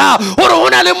matter or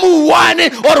hunale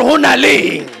muwane or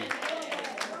hunale.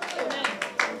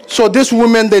 So these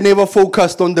women, they never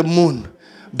focused on the moon,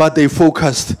 but they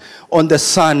focused on the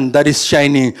sun that is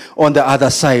shining on the other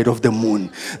side of the moon.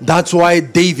 That's why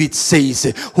David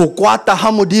says, "Hukwata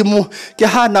hamudimu ke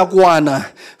hana kwana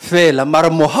fela mara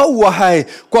mohawa hai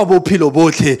kwa bophelo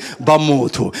botlhe ba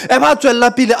motho." E ba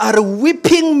tswela pele are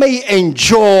weeping may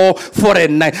endure for a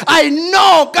night. I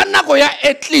know ka nako ya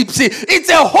eclipse it's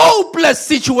a hopeless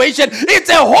situation. It's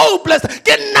a hopeless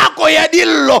ke nako ya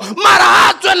dillo mara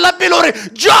ha tswela pele hore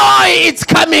joy is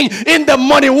coming in the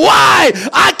morning. Why?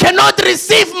 I cannot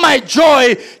receive my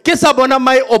joy. Kesabona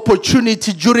my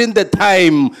opportunity during the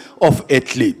time of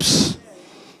eclipse.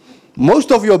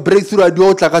 Most of your breakthrough are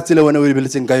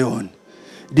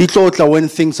when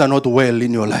things are not well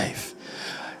in your life.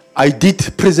 I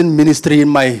did prison ministry in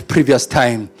my previous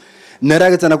time.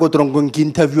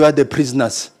 Interview the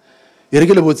prisoners.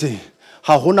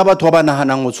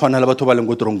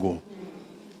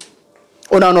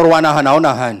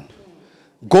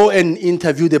 Go and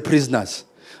interview the prisoners.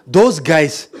 Those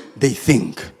guys, they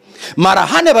think.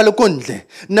 Marahane balokondle.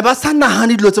 Nebasana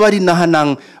hani lotsabadi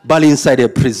nahanang bali inside a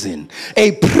prison.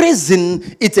 A prison,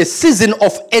 it's a season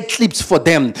of eclipse for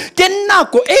them.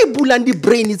 Kenako e bulandi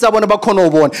brain itzabona bakono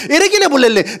bon. Iregile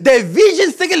bolele the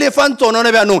visions tekele fantono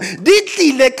ne bano.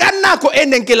 Ditlile kanako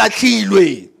enenkela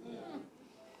tlilwe.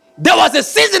 There was a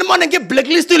season morning ke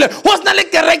blacklist ile. Hosna le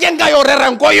kereke nga yo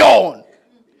reranko yon.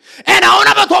 And I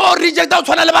want to reject out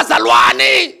tshwana le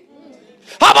basalwane.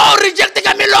 How about rejecting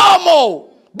a milomo?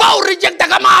 Bao reject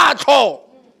a macho.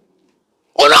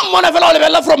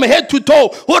 From head to toe.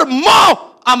 Or more,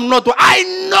 I'm not. I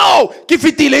know if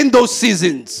it in those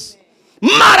seasons.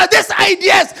 Mara, these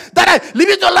ideas that I leave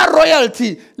it all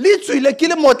royalty. Literally,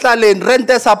 kill Mogotlane, rent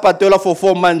a sapatola for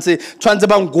 4 months.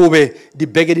 Transabang gobe, the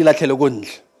beggar la telegon.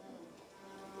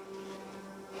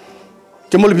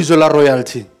 Kemol Bizola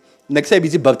royalty. Next time,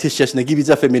 it's Baptist church, ne give it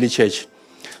a family church.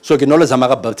 So que no les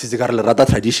amaga baptiste car le rata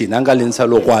tradition anga lensa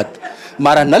lo kwat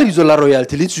mara na le bizola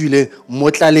royalty litswile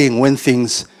Mogotlane when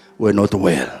things were not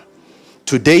well.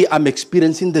 Today I'm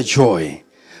experiencing the joy,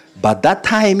 but that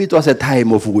time it was a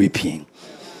time of weeping.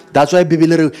 That's why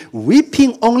Bible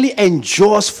weeping only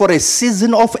endures for a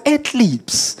season of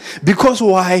eclipse. Because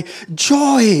why?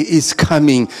 Joy is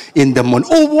coming in the morning.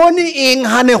 O wone ing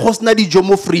hane hosna di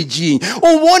jomo friji.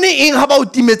 O wone ing haba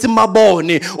ultimate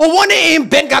mabone. O wone ing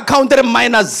bank account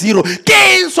 -0.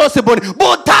 Ke so se bone.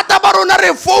 Bo tata baro rona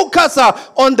re focus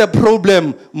on the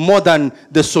problem more than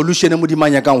the solution modimo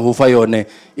a nyakang go fa yone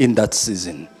in that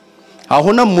season. Ha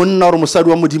hona monna or mosadi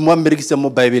wa modimo wa mmerekisa mo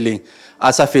Bible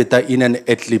a sa feta in an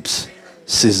eclipse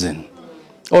season.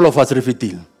 All of us re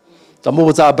fetile. Tsa mo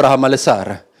botsa Abraham le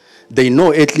Sarah, they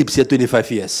know eclipse ya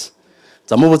 25 years.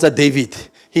 Tsa mo botsa David,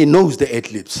 he knows the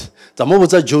eclipse. Tsa mo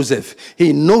botsa Joseph,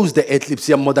 he knows the eclipse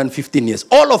ya more than 15 years.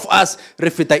 All of us re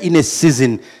feta in a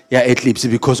season ya eclipse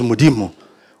because modimo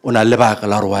ona lebaka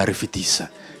la re wa re fetisa.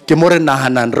 Ke mo re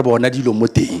nahanang re bona dilo mo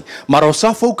teng. Mara o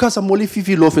sa focus mo le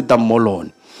fifi lo feta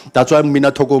molon. That's why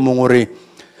mina thoko mo ngore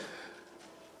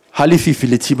hali fifi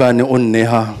le tibane o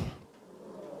nneha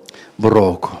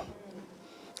boroko.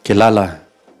 Ke lala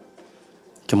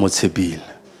ke mo tshepile.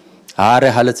 Ha re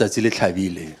ha letsatsi le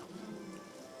tlhabile.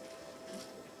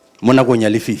 Mo nakong ya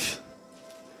lefifi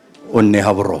o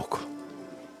nneha boroko.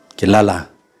 Ke lala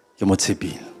ke mo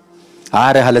tshepile.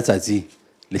 Ha re ha letsatsi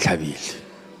le tlhabile.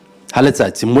 Ha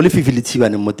letsatsi mo lefifi le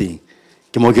tshibane mo teng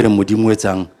ke mo ke re modimo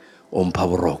etsang o mpha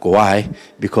boroko. Why?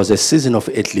 Because a season of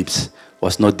eclipse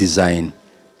was not designed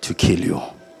to kill you.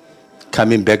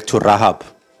 Coming back to Rahab.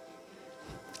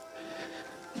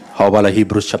 How about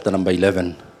Hebrews chapter number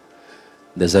 11?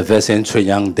 There's a verse in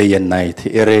young day and night.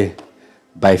 Ere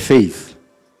by faith,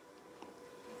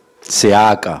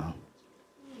 seaka,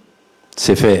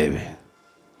 sefebe,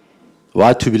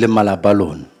 watu bile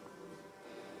malabalon,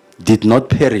 did not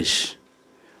perish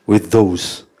with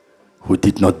those who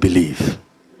did not believe.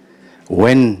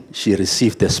 When she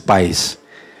received the spice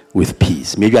with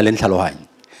peace. Maybe I'll entalohany.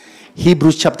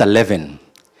 Hebrews chapter 11.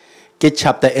 Ke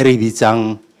chapter ere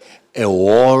bitsang a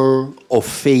wall of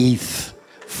faith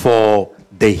for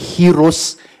the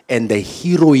heroes and the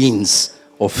heroines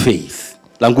of faith.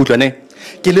 Langutlwa ne?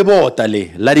 Ke le bota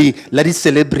le la di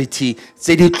celebrity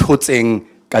tse di tlhotseng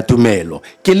ka tumelo.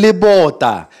 Ke le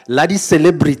bota la di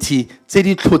celebrity tse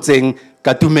di tlhotseng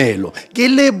ka tumelo. Ke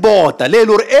le bota le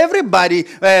lore everybody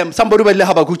somebody ba le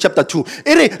Habakkuk chapter 2.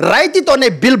 Ere write it on a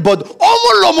billboard. O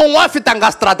molomo wa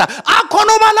fetanga strata. A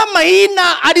khono bala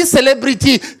maina a di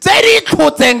celebrity tse di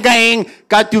tlhotseng kaeng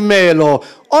ka tumelo.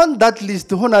 On that list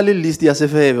hona le list ya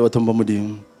sefebe o thomba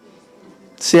modimo.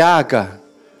 Seaka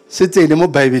se tsene mo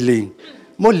Bible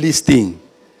mo listing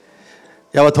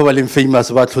ya batho ba leng famous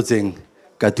ba tlhotseng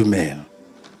ka tumelo.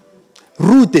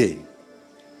 Rute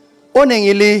o neng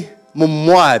ile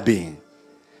Moabi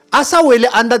asa wele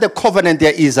under the covenant ya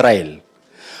Israel.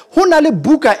 Hona le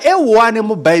buka e one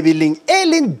mo Bible e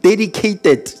leng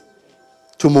dedicated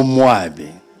to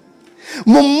Moabi.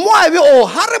 Moabi o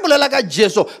harebolela ka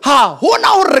Jesu ha hona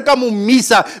ho re ka mo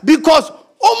misa because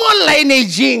o mo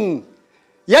lineaging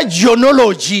ya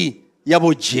genealogy ya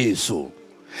bo Jesu.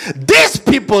 These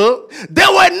people, they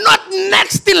were not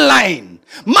next in line.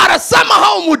 Mara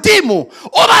somehow modimo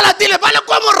o balatile ba le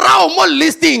kwa morao mo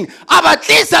listing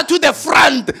abatlisa to the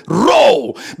front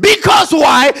row. Because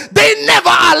why? They never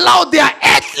allowed their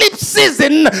eclipse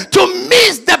season to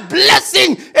miss the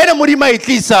blessing ene modimo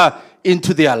itlisa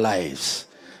into their lives.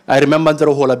 I remember ntse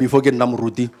re hola before ke nna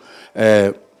moruti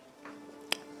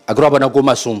a groba na go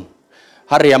masum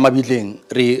ha re ya mabitleng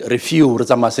re few re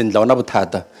tsama sendla ona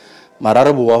bothata mara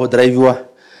re boa go drive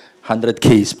 100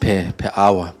 km per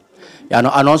hour. Ya no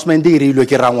announcement e rilwe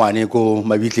ke rangwane ko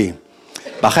mabitleng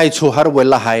ba ga itsho ha re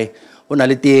boela hae ona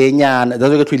le tenyana da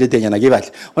go tlhile tenyana ke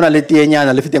batle ona le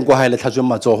tenyana le fiteng ko hae le tlhatswe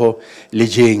matsogo le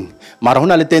jeng mara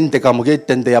hona le tente ka mo ke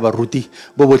tente ya baruti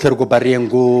bo botlhe re go bareng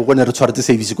go ne re tshwaretse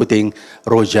service ko teng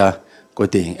roja ko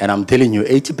teng. And I'm telling you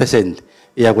 80%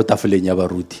 e ya go tafoleng ya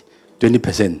baruti,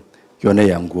 20% ke yone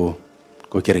yang go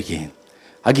kerekeng.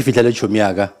 Ha ke fitla le chomi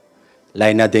aga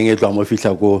line ya teng e tloa mo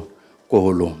fitla ko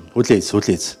holong o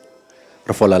tletse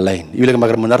re fola line ile ke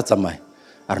magre mona re tsamaya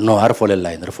a re no ha re fola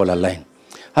line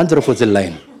ha ntse re fotse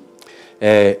line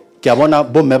ke a bona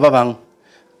bo mme ba bang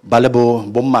ba le bo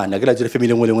mmane ke la tsere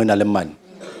family ngwe le ngwe na le mmane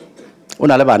o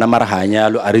na le bana mara ha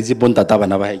nyalo a re tsi bontata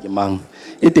bana ba ke mang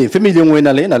e teng family ngwe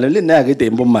na le nna ke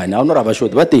teng bo mmane a no ra ba shot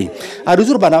ba teng a re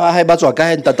tsuru bana ba hae ba tswa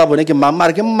ka ntata bone ke mang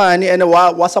mara ke mmane ene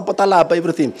wa supporta lapa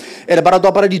everything ere ba ra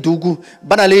twa para dituku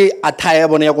bana le attire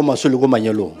bone ya go masole go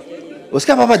manyelong o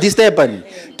ska ba disturban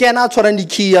ke na tshwara di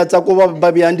khia tsa go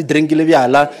ba bya di drink le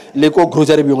byala le ko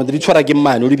grocery byo di tshwara ke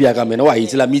mmane o di bya ka mena wa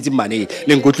itsela mitsi mmane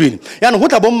le nkotlwini yana go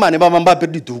tla bo mmane ba bang ba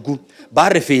pere dituku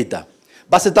ba re feta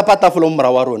ba se tapa tafolo mmara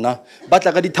wa rona ba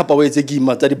tla ka di thapa wetse ke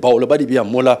ima tsa di baolo ba di bya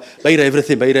mola ba ira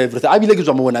everything a bile ke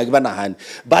tswa mo bona ke ba nahane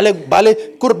ba le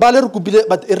re kupile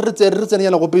ba re tsene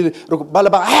yana go pele ba le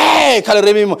ba hey khale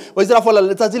re mimo wa tsira fola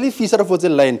le tsatsi le fisa re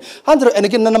fotse line 100 and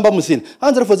ke nna number musini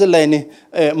 100 fotse line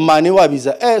mane wa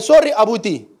biza sorry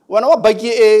abuti wana wa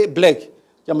baki e black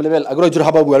ke mo lebella a go dira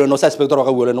ha ba bua le no sa inspector wa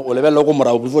ka bua le no o lebella go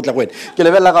mora o botla go ene ke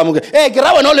lebella ka mo ke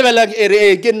ra wena o lebella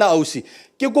ke nna ausi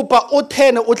ke kopa o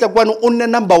 10 o tla kwane o nne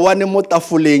number 1 mo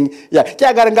tafoleng ya ke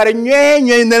a ngare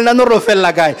nyenye ne na no ro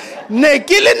fella kae ne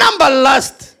ke le number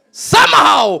last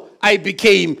somehow I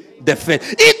became the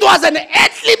first. It was an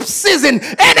eclipse season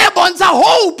and a bonza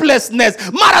hopelessness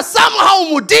mara somehow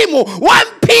mudimu one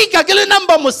pick akile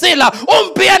number musela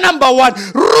umpia number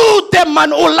 1 root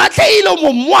man ulatlheile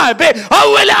mo moabe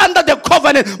awele under the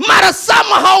covenant mara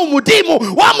somehow mudimu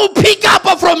wa mu pick up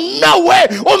from nowhere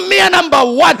umpia number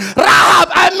 1 Rahab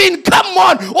I mean come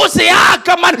on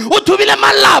usiaka man uthubile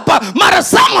malapa mara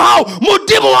somehow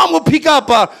mudimu wa mu pick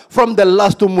up from the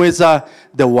last umweza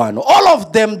the one. All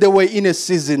of them, they were in a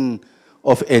season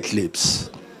of eclipse.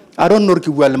 I don't know if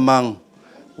you will mang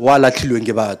wala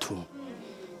tlilwenge batho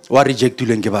wa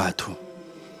rejectilwenge batho.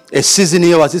 A season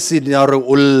here was a season ya re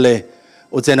ulle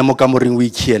o tsena mo kamoring o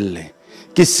ikhielle.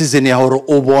 Ke season ya hore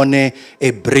o bone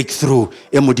a breakthrough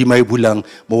e modimo e bulang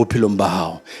mo bophelong ba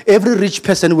hao. Every rich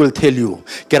person will tell you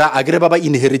ke ra agre ba ba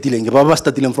inheritileng ba ba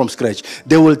starting from scratch.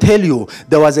 They will tell you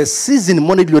there was a season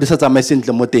mo ne dilo di sa tsamae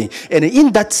sentle mo teng and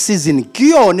in that season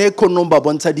ke yone konomba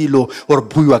bontsha dilo hore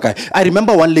buiwa kae. I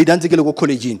remember one lady antse ke le go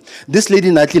college. This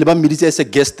lady na tlile ba mmiditse as a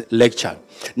guest lecture.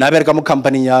 Na bereka mo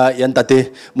company ya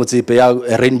ntate motsepe ya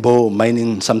Rainbow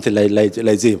Mining something like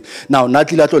now na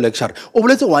tlile tlo lecture o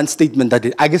boletse one statement that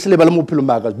I guess le bala mo phelo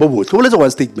maka bo botle o boletse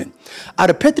one statement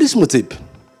are Patrice motsepe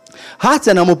ha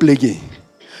tsena mo pleke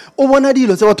o bona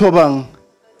dilo tse batho bang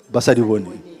ba sa di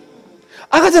bone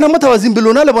a ka tsena mo Thabo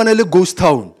lona le bona le ghost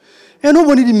town and o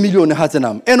bone di million ha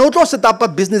tsena and o tlo set up a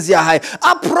business ya high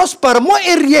a prosper mo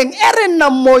area ere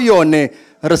nna mo yone.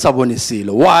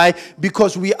 Why?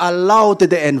 Because we allowed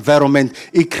the environment,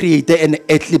 it created an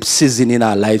eclipse season in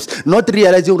our lives. Not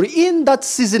realizing in that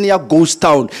season ya ghost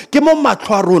town. Ke mo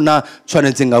matlwa rona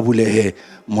tshwanetse nga bulehe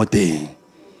mo teng.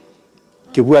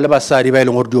 Ke bua le basadi ba ile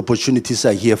ngore the opportunities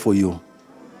are here for you.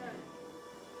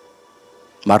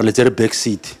 Mara le tsere back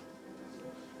seat.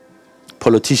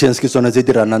 Politicians ke tsona tse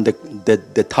di ranang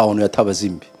the town ya Thabo.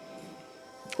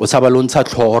 O tsaba lo ntsha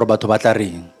tlhoro batho ba tla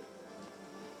reng.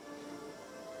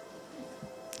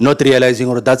 Not realizing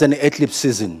or that's an eclipse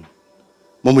season.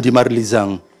 Momudima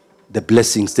releasing the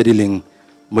blessings stealing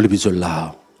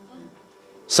molibizollah.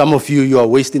 Some of you are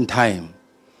wasting time.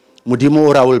 Mudimo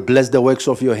ora will bless the works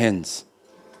of your hands.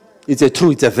 It's a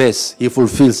truth, it's a verse. He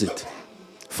fulfills it.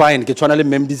 Fine. Ke tshwana le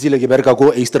memdizile ke bereka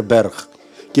go Easterberg.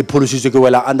 Ke polisitswe ke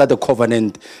wela under the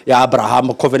covenant ya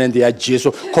Abraham, covenant ya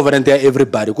Jesus, covenant ya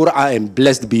everybody. I am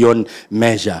blessed beyond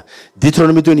measure.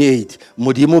 Deuteronomy 28.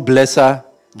 Mudimo blessa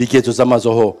diketso tsa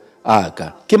matsogo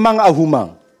aka ke mang a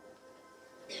humang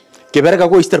ke bereka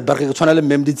go Easterberg ke tshwana le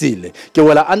mem ditsile ke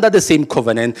wela under the same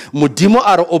covenant modimo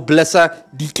a re o blessa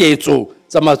diketso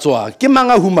tsa matsogo ke mang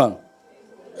a humang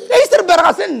Easterberg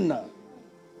a senna.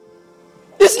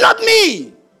 It's not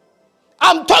me.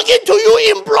 I'm talking to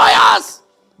you employers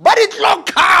but it's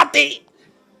locate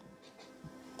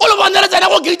o lo bona tsena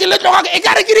go ke le tloga e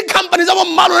ka re ke di companies tsa bo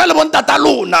mmalona le bon tata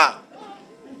lona.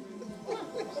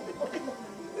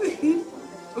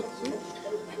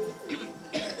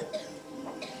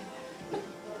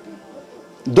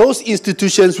 Those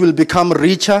institutions will become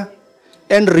richer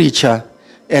and richer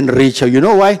and richer. You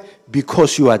know why?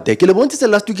 Because you are there. Ke le bontse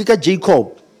last week ka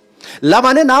Jacob.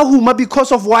 Labane na huma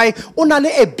because of why onale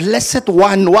a blessed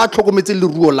one wa tlhokometse le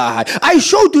ruo la hae. I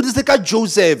showed you this ka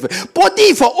Joseph.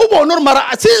 Potiphar o bona mara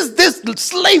since this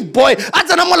slave boy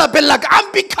atsana mo lapeng la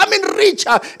I'm becoming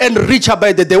richer and richer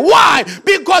by the day. Why?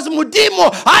 Because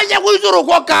modimo anya go itse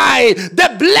go kae.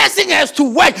 The blessing has to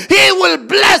work. He will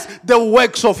bless the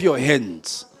works of your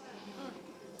hands.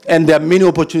 And there are many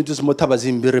opportunities mo Thabo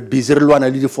re busy re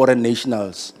lwana le di foreign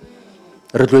nationals.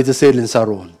 Re tloetse se leng sa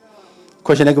rona.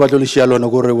 Question ke batlo le shia lona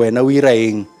gore wena o ira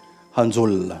eng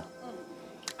hanzolla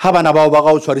ha bana ba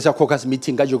go tshwarisa caucus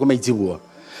meeting ka joko maitsiboa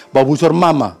ba butsa re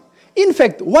mama in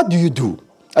fact what do you do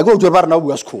I go to ba rena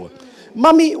bua school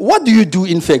mommy what do you do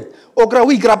in fact o kra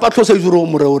we grapa tlosa izuro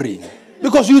mo re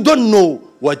because you don't know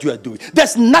what you are doing.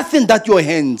 There's nothing that your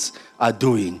hands are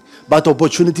doing, but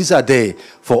opportunities are there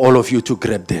for all of you to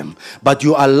grab them. But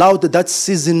you allowed that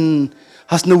season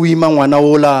has no women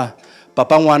wanaola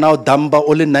Papa wana damba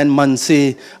only 9 months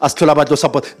as to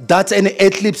support. That's an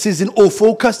eclipse season. Oh,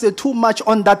 focus too much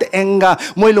on that anger.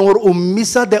 Mo ilong o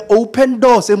misa the open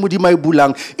doors e mudima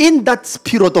bulang in that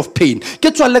period of pain. Ke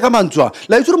tswa le ka mantswa.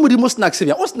 La itse mudimo snacks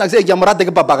ya. O snacks e ya morata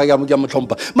ke papa ka ya mo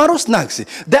tlhompa. Maro snacks.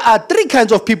 There are 3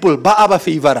 kinds of people ba aba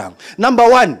favorang. Number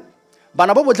 1,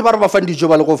 bana ba botle ba re ba fandi jo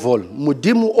ba le go vol.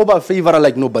 Mudimo o ba favor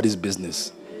like nobody's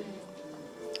business.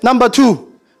 Number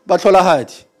 2, ba tlhola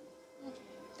hadi.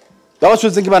 That was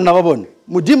what thinking about Navabon.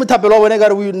 Mudim Tapelo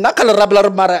whenever we nakal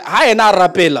rabla mara high na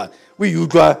rapela. We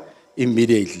usually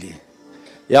immediately.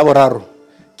 Yawararo,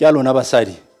 Kialo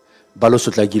Nabasadi,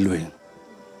 Balosutla Gilwing,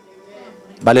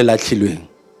 Balela Chilwing,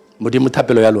 Mudim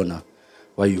Tapelo Yalona,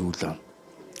 why you?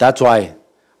 That's why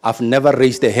I've never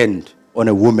raised a hand on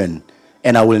a woman,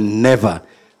 and I will never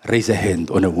raise a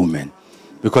hand on a woman.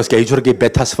 Because Kaijur get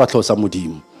better sfatlo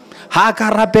samudim.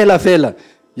 Haka rapela fela.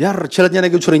 Yar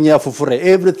children get for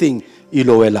everything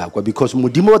ilowela. Because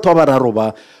mudimo toba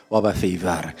waba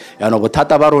favor. Yano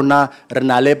tata barona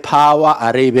renale power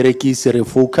are berekis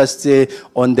refocused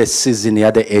on the season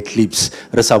ya the eclipse.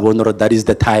 Resabonoro, that is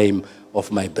the time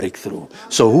of my breakthrough.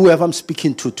 So whoever I'm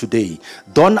speaking to today,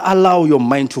 don't allow your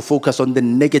mind to focus on the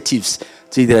negatives.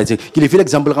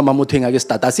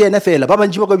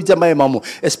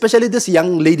 Especially these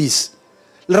young ladies.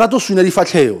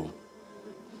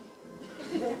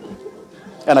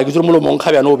 And I get to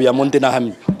Moncabianobia,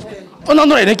 Montenaham. Oh,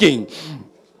 no, anything.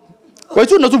 Why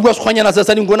do not go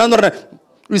assassin go on?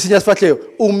 We suggest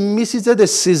misses the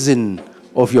season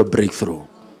of your breakthrough.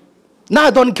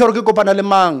 Now don't care go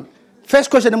panalemang.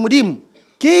 First question, Mudim.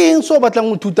 King so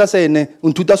batlang untuta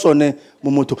sone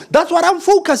mumutu. That's what I'm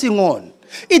focusing on.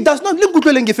 It does not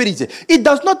it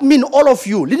does not mean all of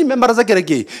you.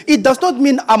 It does not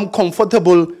mean I'm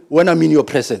comfortable when I'm in your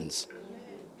presence.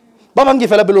 Babangi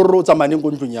fela belo ro tsamane go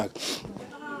ntung yaka.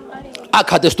 A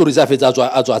khate stories a fetsa a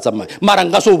tswa tsamaya. Mara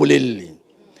nga so bolelele.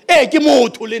 Ke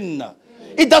motho le nna.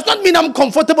 It does not mean I'm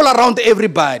comfortable around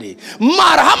everybody.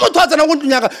 Mara ha motho a tsena go ntung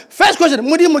yaka. First question,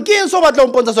 modimo ke eng so batla o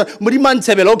mpontsha sone? Modimo a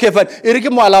ntshebela. Okay fine. E re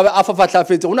ke mo ala a fafatla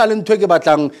fetse. Ona le ntwe ke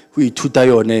batlang go ithuta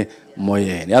yone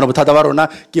moyeng. Ya no bothata ba rona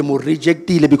ke mo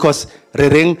rejectile because re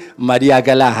reng madi a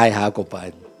ka la hae ha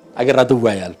kopane. A ke rata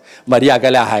bua yalo. Madi a ka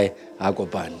la hae ha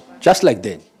kopane. Just like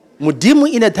that.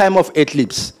 Mudimu in a time of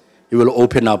eclipse, he will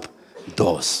open up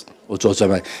doors.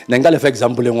 Nenga le for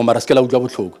example ngo mara skela utlwa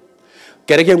botlhoko.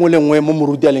 Kereke ngwe le ngwe mo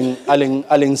moruti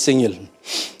aleng single.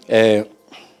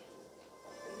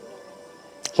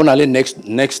 Hona le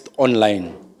next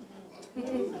online.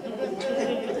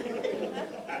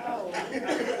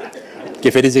 Ke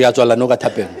feditse ka tswala no ka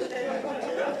thapela.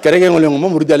 Kereke ngwe le ngwe mo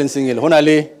moruti aleng single. Hona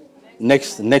le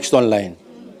next online.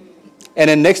 And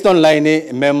then next online,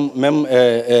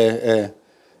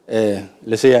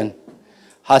 let's say,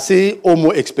 hasi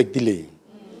omo expect delay.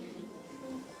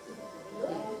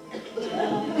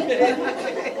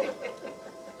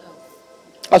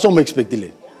 As omo expect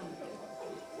delay.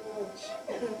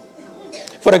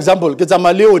 For example, ke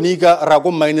tsamale onika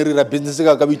rako minori ra business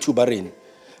ka ka bitubaring.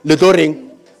 Le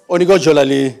toring onika jola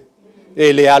le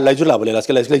ala jola bolela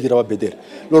skela dira ba better.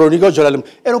 Lo onika jola le.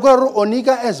 E go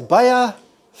onika as buyer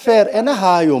fair and a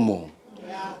high omong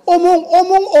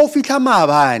o fitla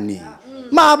maabane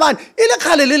ile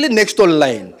khale le next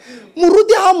online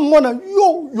muruti ha mmona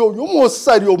yo mo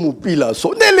sadi o mopila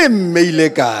so ne le maile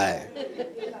kae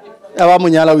ya ba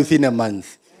monyala within a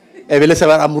month e bele se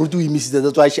ba muruti o imisitse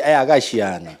tsa tswa a ka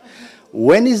shiana.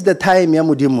 When is the time ya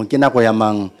modimo ke nako ya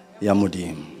mang ya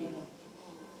modimo?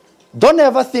 Don't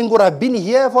ever think I've been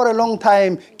here for a long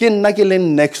time ke nna ke le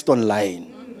next online.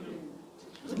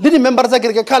 Did remember that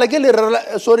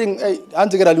sorry,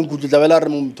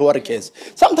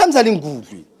 sometimes I didn't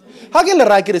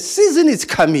good. Season is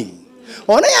coming.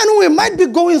 We might be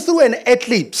going through an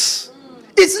eclipse.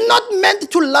 It's not meant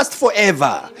to last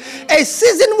forever. A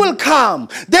season will come.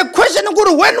 The question is,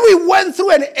 when we went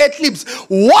through an eclipse,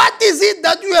 what is it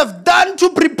that you have done to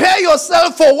prepare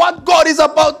yourself for what God is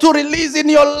about to release in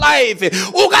your life?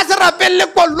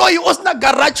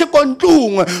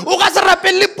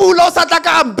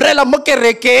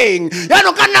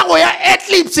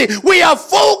 Eclipse, we are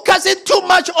focusing too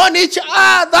much on each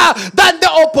other than the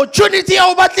opportunity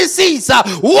of what this is.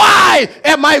 Why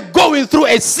am I going through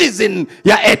a season?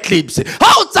 Ya eclipse.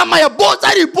 How tsamaya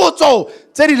botsa dipotso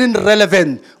tse di leng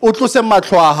relevant o tlose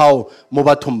matlho a hao mo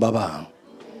bathong ba bang.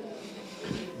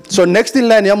 So next in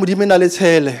line ya modimo na le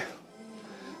tshele.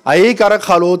 A e ka re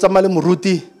khalo o tsamaya le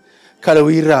moruti khale o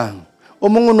irang. O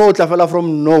mongwe no tla fela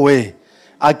from nowhere.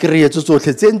 A create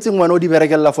tsotlhe tsentseng ngwana o di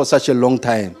berekella for such a long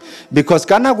time because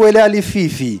kana go ele a le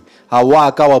fifi ha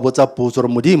wa ka wa botsa potso re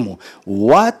modimo,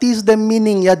 what is the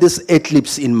meaning ya this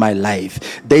eclipse in my life?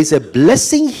 There is a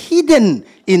blessing hidden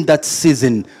in that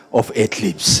season of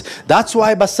eclipse. That's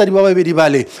why basadi ba babedi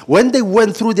bale, when they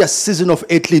went through their season of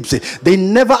eclipse, they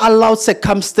never allowed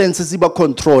circumstances to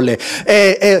control. Rute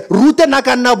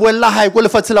nakana boella ha go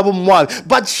lefatshe la bo Moab,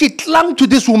 but she clung to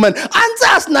this woman. Antse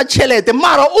asna chelete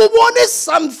mara o bone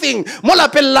something mo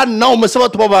lapella now mo se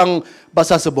batho ba bang ba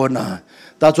sa se bona.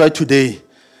 That's why today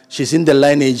She's in the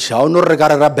lineage. How no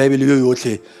regard ra Bible yo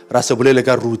yotle. Ra se bolele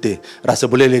ka Rute. Ra se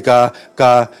bolele ka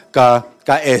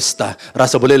Esther. Ra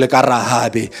se bolele ka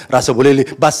Rahabe. Ra se bolele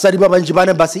basadi ba bantši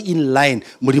bana ba se in line.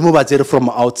 Modimo ba tsere from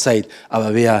outside.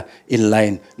 Aba beya in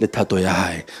line le thato ya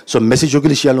hae. So message yo ke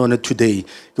le shialone today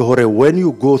ke hore when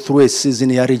you go through a season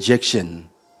ya rejection,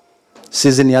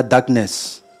 season ya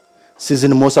darkness,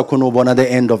 season mo sa khone o bona the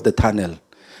end of the tunnel,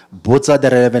 botsa the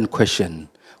relevant question.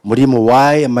 Modimo,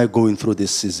 why am I going through this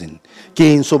season? Ke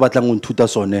eng so batlang o nthuta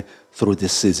sone through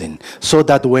this season? So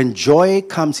that when joy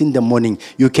comes in the morning,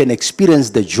 you can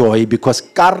experience the joy because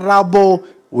karabo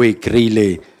we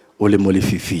krile ole mo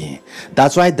lefifi.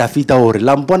 That's why David ore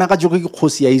lampona ka joko ke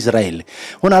kgosi ya Israel.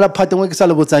 Hona la phate ngwe ke sa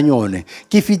le botsang yone.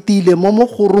 Ke fitile mo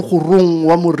mogorogorong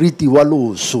wa moriti wa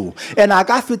loso. And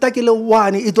aka fita ke le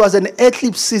one, it was an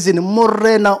eclipse season.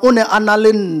 Morena o ne ana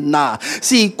le nna.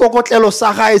 Si kokotlelo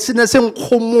sa gae se ne se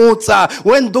nkgomotsa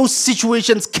when those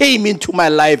situations came into my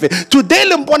life. Today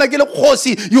lampona ke le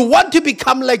kgosi, you want to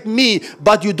become like me,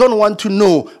 but you don't want to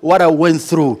know what I went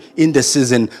through in the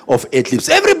season of eclipse.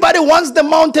 Everybody wants the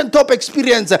mountain top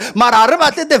experience, mara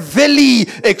the valley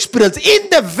experience. In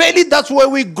the valley, that's where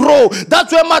we grow.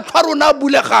 That's where matwaro na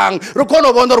bulegang. Re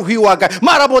kono bona re hiwa ka.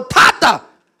 Mara bothata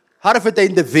ha re feta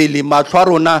in the valley,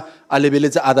 matwaro na a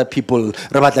lebeletse other people.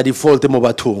 Re batla default mo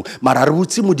bathong. Mara re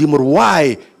butse modimo re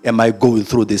why am I going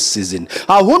through this season?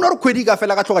 Ha hona re khwedi ka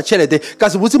fela ka tlhoka tšhelete ka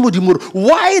se butse modimo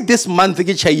why this month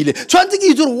ke chaile. Tshwantse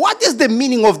ke itse what is the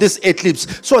meaning of this eclipse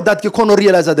so that ke kono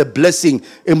realize the blessing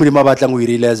e modimo ba batlang go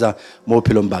realize mo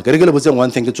phelong ba ke re ke le botseng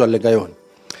one thing ke tswalle ka yone.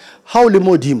 How le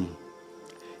modimo,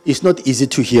 it's not easy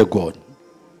to hear God.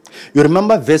 You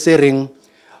remember verse ring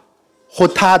go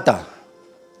thata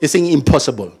is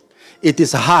impossible. It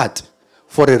is hard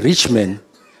for a rich man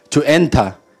to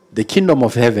enter the kingdom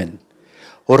of heaven.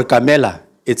 Or kamela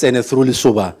it's ene through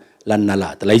lisoba la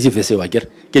nalata la izi verse wa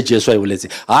ke Jesu a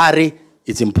boletse are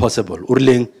it's impossible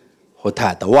urleng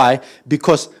hotata. Why?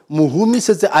 Because muhumi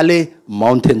setse ale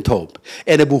mountain top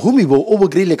and buhumi bo o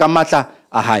bogrile ka matla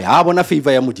a high ha bona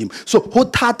favor ya modimo. So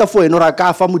hotata for enora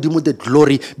ka fa modimo the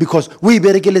glory because we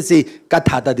berekeletse ka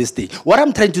thata this day. What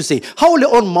I'm trying to say, how le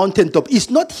on mountain top is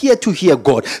not here to hear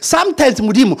God. Sometimes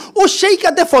modimo o shake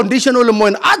at the foundation o le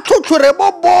moen a tlhotlhore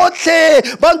bo botle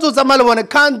bantso tsa male bone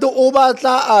can't o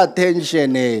batla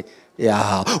attention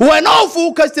ya when o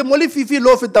focus mo le fifi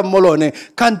lo feta molone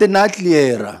can't not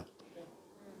clear.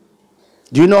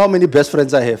 Do you know how many best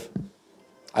friends I have?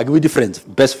 I give you the friends,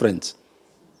 best friends.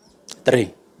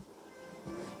 3.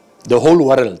 The whole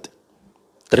world.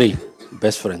 3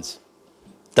 best friends.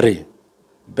 3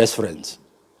 best friends.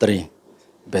 3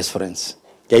 best friends.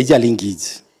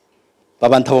 Thabo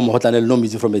Mogotlane know me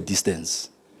from a distance.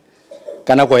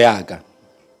 Kana ko yaka.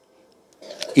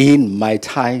 In my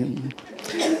time.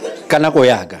 Kana ko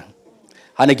yaka.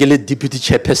 Hane ke le deputy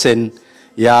chairperson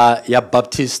ya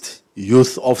Baptist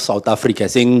Youth of South Africa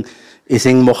sing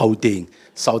mo Gauteng.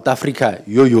 South Africa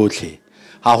yo yotlhe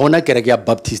ha hona kereke ya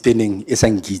Baptist ning e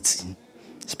sang gitsi,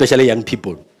 especially young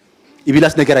people. Ibila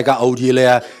sne kereka audio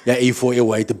ya A4 a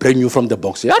white brand new from the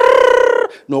box.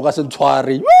 No ka se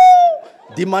ntshware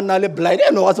demand na le blind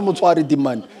no ka se motshware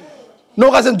demand no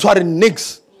ka se ntshware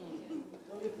nix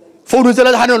phone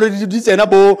tsela ha no di tsena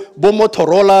bo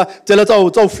Motorola tsela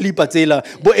tsa flipper tsela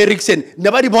bo Ericsson ne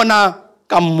ba di bona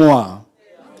ka mmoa.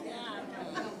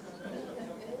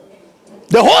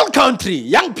 The whole country,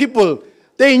 young people,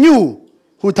 they knew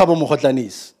who Thabo Mogotlane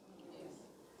is.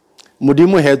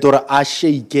 Modimo hetora a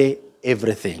shake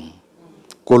everything.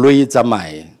 Koloi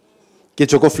tsamae. Ke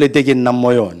tsoko flete ke nna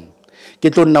moyon. Ke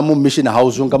tlo nna mo mission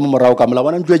house ka mo morao ka mla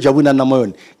bona ntwe jabuna nna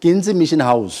moyon. Ke ntse mission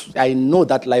house. I know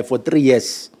that life for 3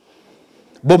 years.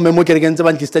 Bo memo ke re ntse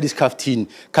ba ntse studies 15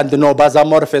 kante no ba za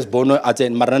more first bono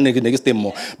atsen marane ke next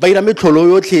mo ba ira metlholo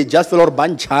yotlhe just feel or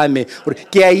ban chame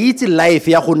ke a itse life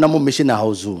ya go nna mo mission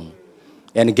house.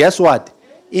 And guess what,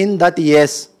 in that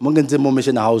years mo ntse mo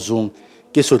mission house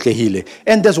ke sotlehile.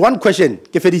 And there's one question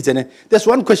ke feditsene, there's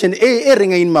one question e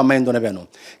ringa in my mind ona bano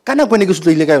kana go ne ke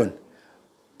sotlehile ka yona.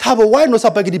 Thabo why no sa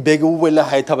pa ke di bag o wela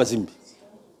high Thaba Zimbi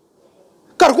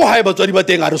that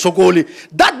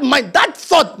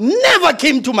thought never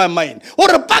came to my mind.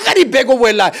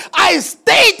 I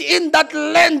stayed in that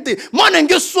land.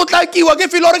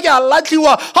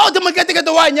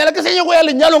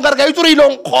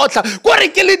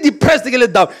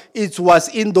 It was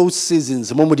in those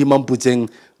seasons.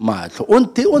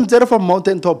 From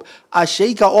mountaintop, I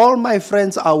shake all my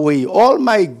friends away, all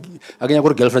my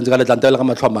girlfriends,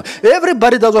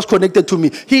 everybody that was connected to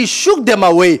me, he shook them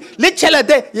away.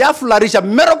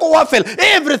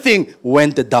 Everything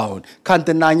went down.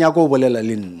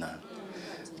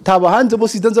 Thabo hanze bo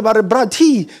sitse ntse ba re bra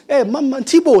T mama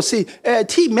T boss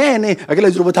T man a ke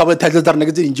le bo Thabo title tsa rena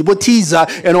ke tse bo teaser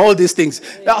and all these things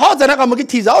how tsena ka mo ke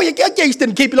teaser oh ye ke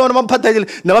Eastern Cape le bona ba mphatha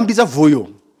na ba mpitsa Vuyo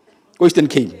ko Eastern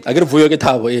Cape a ke re Vuyo ke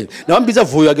Thabo na ba mpitsa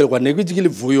Vuyo a ke le kwa ne ke le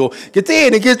Vuyo ke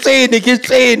tsene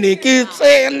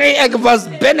ek was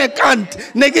benekant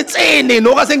ne ke tsene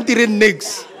no ga seng dire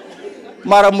next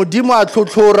mara modimo a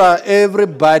tlhotlhora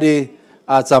everybody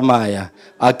a tsamaya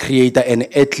a create an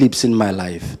eclipse in my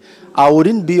life. I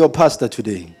wouldn't be your pastor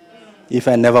today if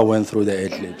I never went through the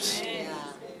eclipse.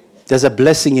 There's a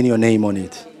blessing in your name on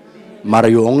it. Mara,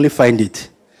 you only find it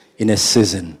in a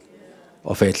season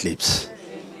of eclipse.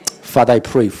 Father, I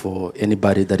pray for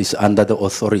anybody that is under the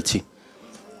authority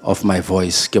of my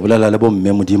voice.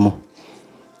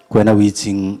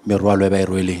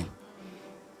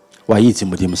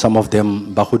 Some of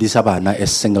them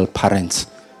as single parents.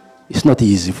 It's not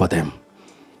easy for them.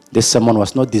 This sermon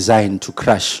was not designed to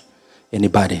crush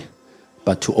anybody,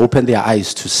 but to open their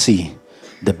eyes to see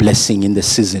the blessing in the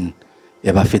season.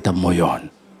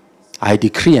 I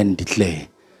decree and declare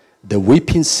the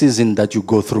weeping season that you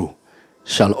go through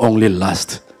shall only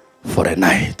last for a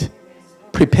night.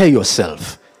 Prepare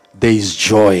yourself. There is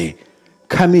joy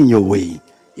coming your way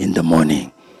in the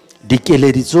morning.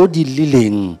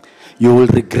 You will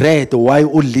regret why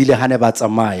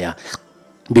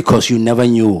because you never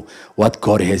knew what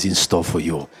God has in store for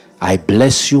you. I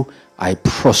bless you. I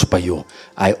prosper you.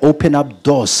 I open up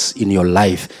doors in your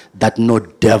life that no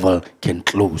devil can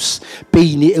close.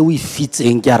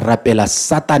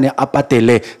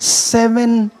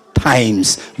 7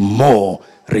 times more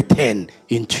return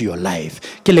into your life.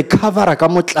 Where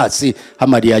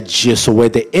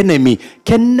the enemy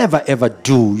can never ever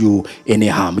do you any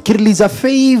harm. Release a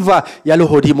favor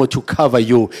to cover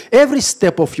you every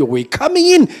step of your way, coming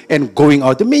in and going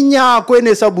out. I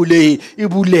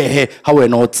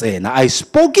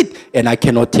spoke it and I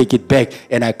cannot take it back,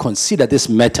 and I consider this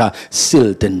matter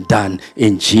sealed and done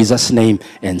in Jesus' name.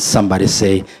 And somebody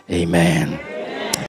say amen.